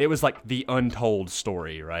 like it was like the untold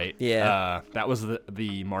story, right? Yeah. That was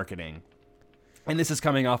the marketing. And this is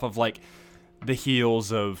coming off of like the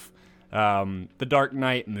heels of the Dark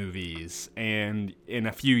Knight movies, and in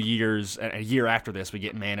a few years, a year after this, we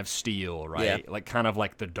get Man of Steel, right? Yeah. Like kind of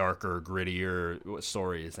like the darker, grittier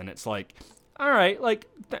stories, and it's like, all right, like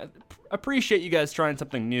appreciate you guys trying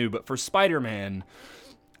something new, but for Spider-Man,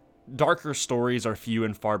 darker stories are few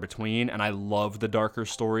and far between, and I love the darker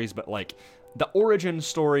stories, but like the origin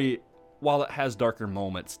story, while it has darker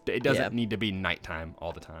moments, it doesn't Yeah. need to be nighttime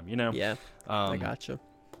all the time, you know? Yeah, I gotcha.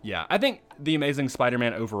 Yeah, I think The Amazing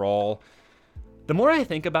Spider-Man overall, the more I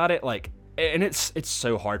think about it, like, and it's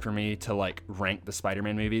so hard for me to like rank the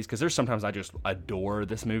Spider-Man movies, because there's sometimes I just adore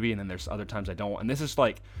this movie, and then there's other times I don't. And this is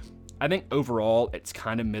like, I think overall it's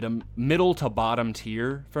kind of middle to bottom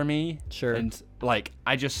tier for me. Sure. And like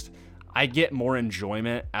I get more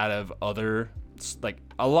enjoyment out of other, like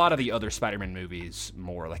a lot of the other Spider-Man movies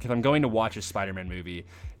more. Like if I'm going to watch a Spider-Man movie,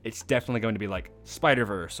 it's definitely going to be like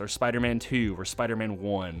Spider-Verse or Spider-Man 2 or Spider-Man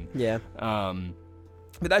 1. Yeah.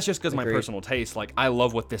 But that's just because my Agreed. personal taste. Like, I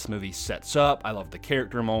love what this movie sets up. I love the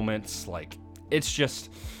character moments. Like, it just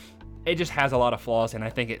has a lot of flaws, and I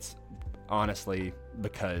think it's honestly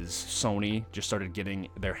because Sony just started getting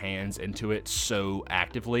their hands into it so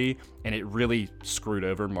actively, and it really screwed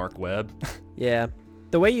over Mark Webb. Yeah.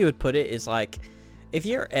 The way you would put it is like, if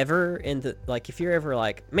you're ever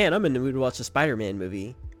like, man, I'm in the mood to watch a Spider-Man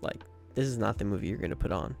movie, like, this is not the movie you're gonna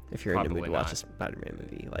put on if you're in the mood Probably to watch not. a Spider-Man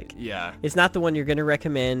movie. Like, Yeah. it's not the one you're gonna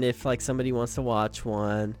recommend if like somebody wants to watch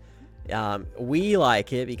one. We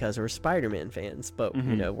like it because we're Spider-Man fans, but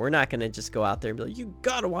you know, we're not gonna just go out there and be like, you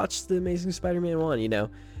gotta watch the Amazing Spider-Man 1. You know,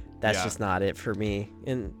 that's just not it for me.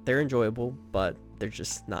 And they're enjoyable, but they're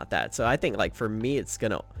just not that. So I think like for me, it's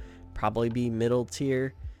gonna probably be middle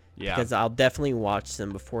tier. Yeah. Because I'll definitely watch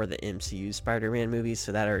them before the MCU Spider-Man movies,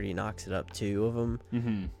 so that already knocks it up 2 of them.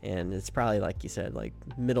 Mm-hmm. And it's probably, like you said, like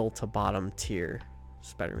middle to bottom tier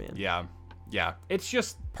Spider-Man. Yeah. Yeah. It's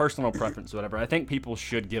just personal preference or whatever. I think people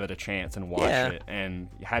should give it a chance and watch it and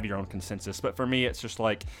have your own consensus. But for me, it's just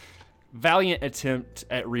like valiant attempt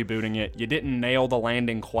at rebooting it. You didn't nail the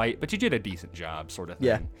landing quite, but you did a decent job, sort of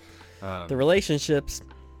thing. Yeah. The relationships,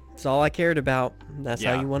 it's all I cared about. That's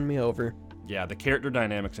how you won me over. Yeah, the character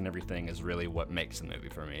dynamics and everything is really what makes the movie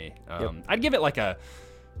for me. I'd give it like a...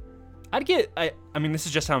 I mean, this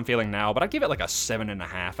is just how I'm feeling now, but I'd give it like a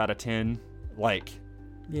 7.5 out of 10. Like,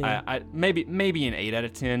 I maybe an 8 out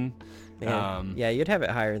of 10. Yeah, you'd have it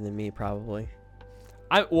higher than me probably.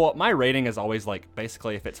 Well, my rating is always like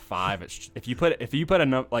basically if it's 5, it's if you put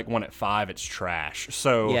a like one at 5, it's trash.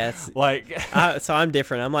 So like, so I'm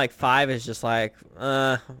different. I'm like 5 is just like,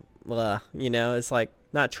 you know, it's like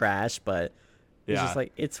not trash, but it's just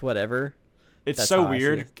like it's whatever. It's That's so how I see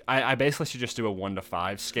weird. it. I basically should just do a 1 to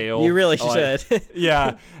 5 scale. You really Like, should.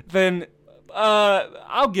 Yeah. Then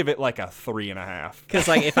I'll give it like a 3.5. Because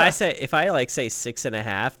like if I say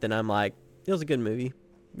 6.5, then I'm like, it was a good movie.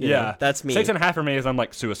 You know, that's me. 6.5 for me is I'm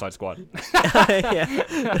like Suicide Squad.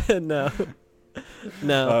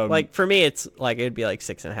 No. Like for me, it's like it'd be like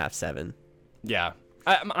 6.5, 7. Yeah.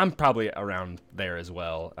 I'm probably around there as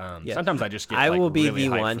well. Sometimes I just get. I like, will be really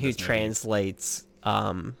the hyped one for who this movie. translates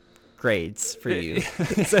grades for you.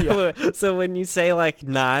 So when you say like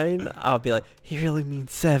 9, I'll be like, he really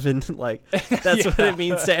means 7. Like that's what it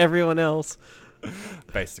means to everyone else.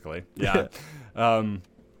 Basically, yeah.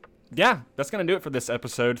 Yeah, that's going to do it for this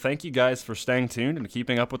episode. Thank you guys for staying tuned and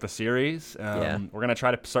keeping up with the series. We're going to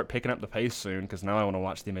try to start picking up the pace soon because now I want to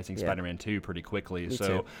watch The Amazing Spider-Man 2 pretty quickly. Me so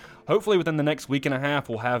too. Hopefully within the next week and a half,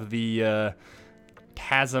 we'll have the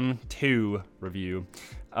Chasm 2 review.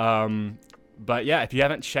 But yeah, if you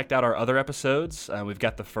haven't checked out our other episodes, we've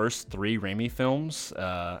got the first 3 Raimi films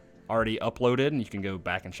already uploaded, and you can go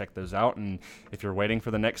back and check those out. And if you're waiting for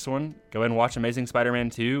the next one, go ahead and watch Amazing Spider-Man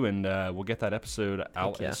 2, and we'll get that episode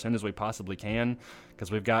out as soon as we possibly can,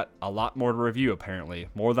 because we've got a lot more to review, apparently.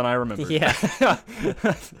 More than I remember. Yeah.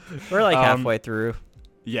 We're like halfway through.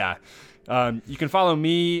 Yeah. You can follow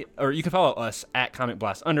me, or you can follow us at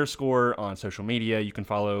ComicBlast_ on social media. You can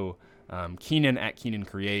follow Keenan at Keenan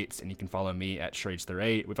Creates, and you can follow me at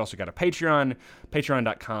Shrades38. We've also got a Patreon,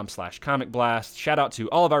 patreon.com/comicblast. Shout out to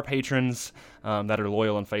all of our patrons that are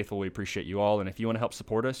loyal and faithful. We appreciate you all. And if you want to help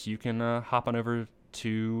support us, you can hop on over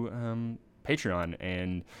to Patreon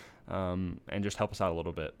and just help us out a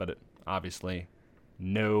little bit. But obviously,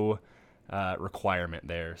 no requirement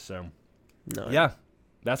there. So, yeah,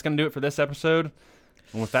 that's going to do it for this episode.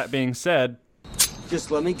 And with that being said,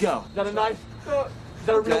 just let me go. Is that a knife? Is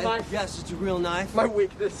that a real knife? Yes, it's a real knife. My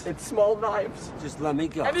weakness. It's small knives. Just let me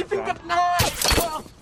go. Anything but knives!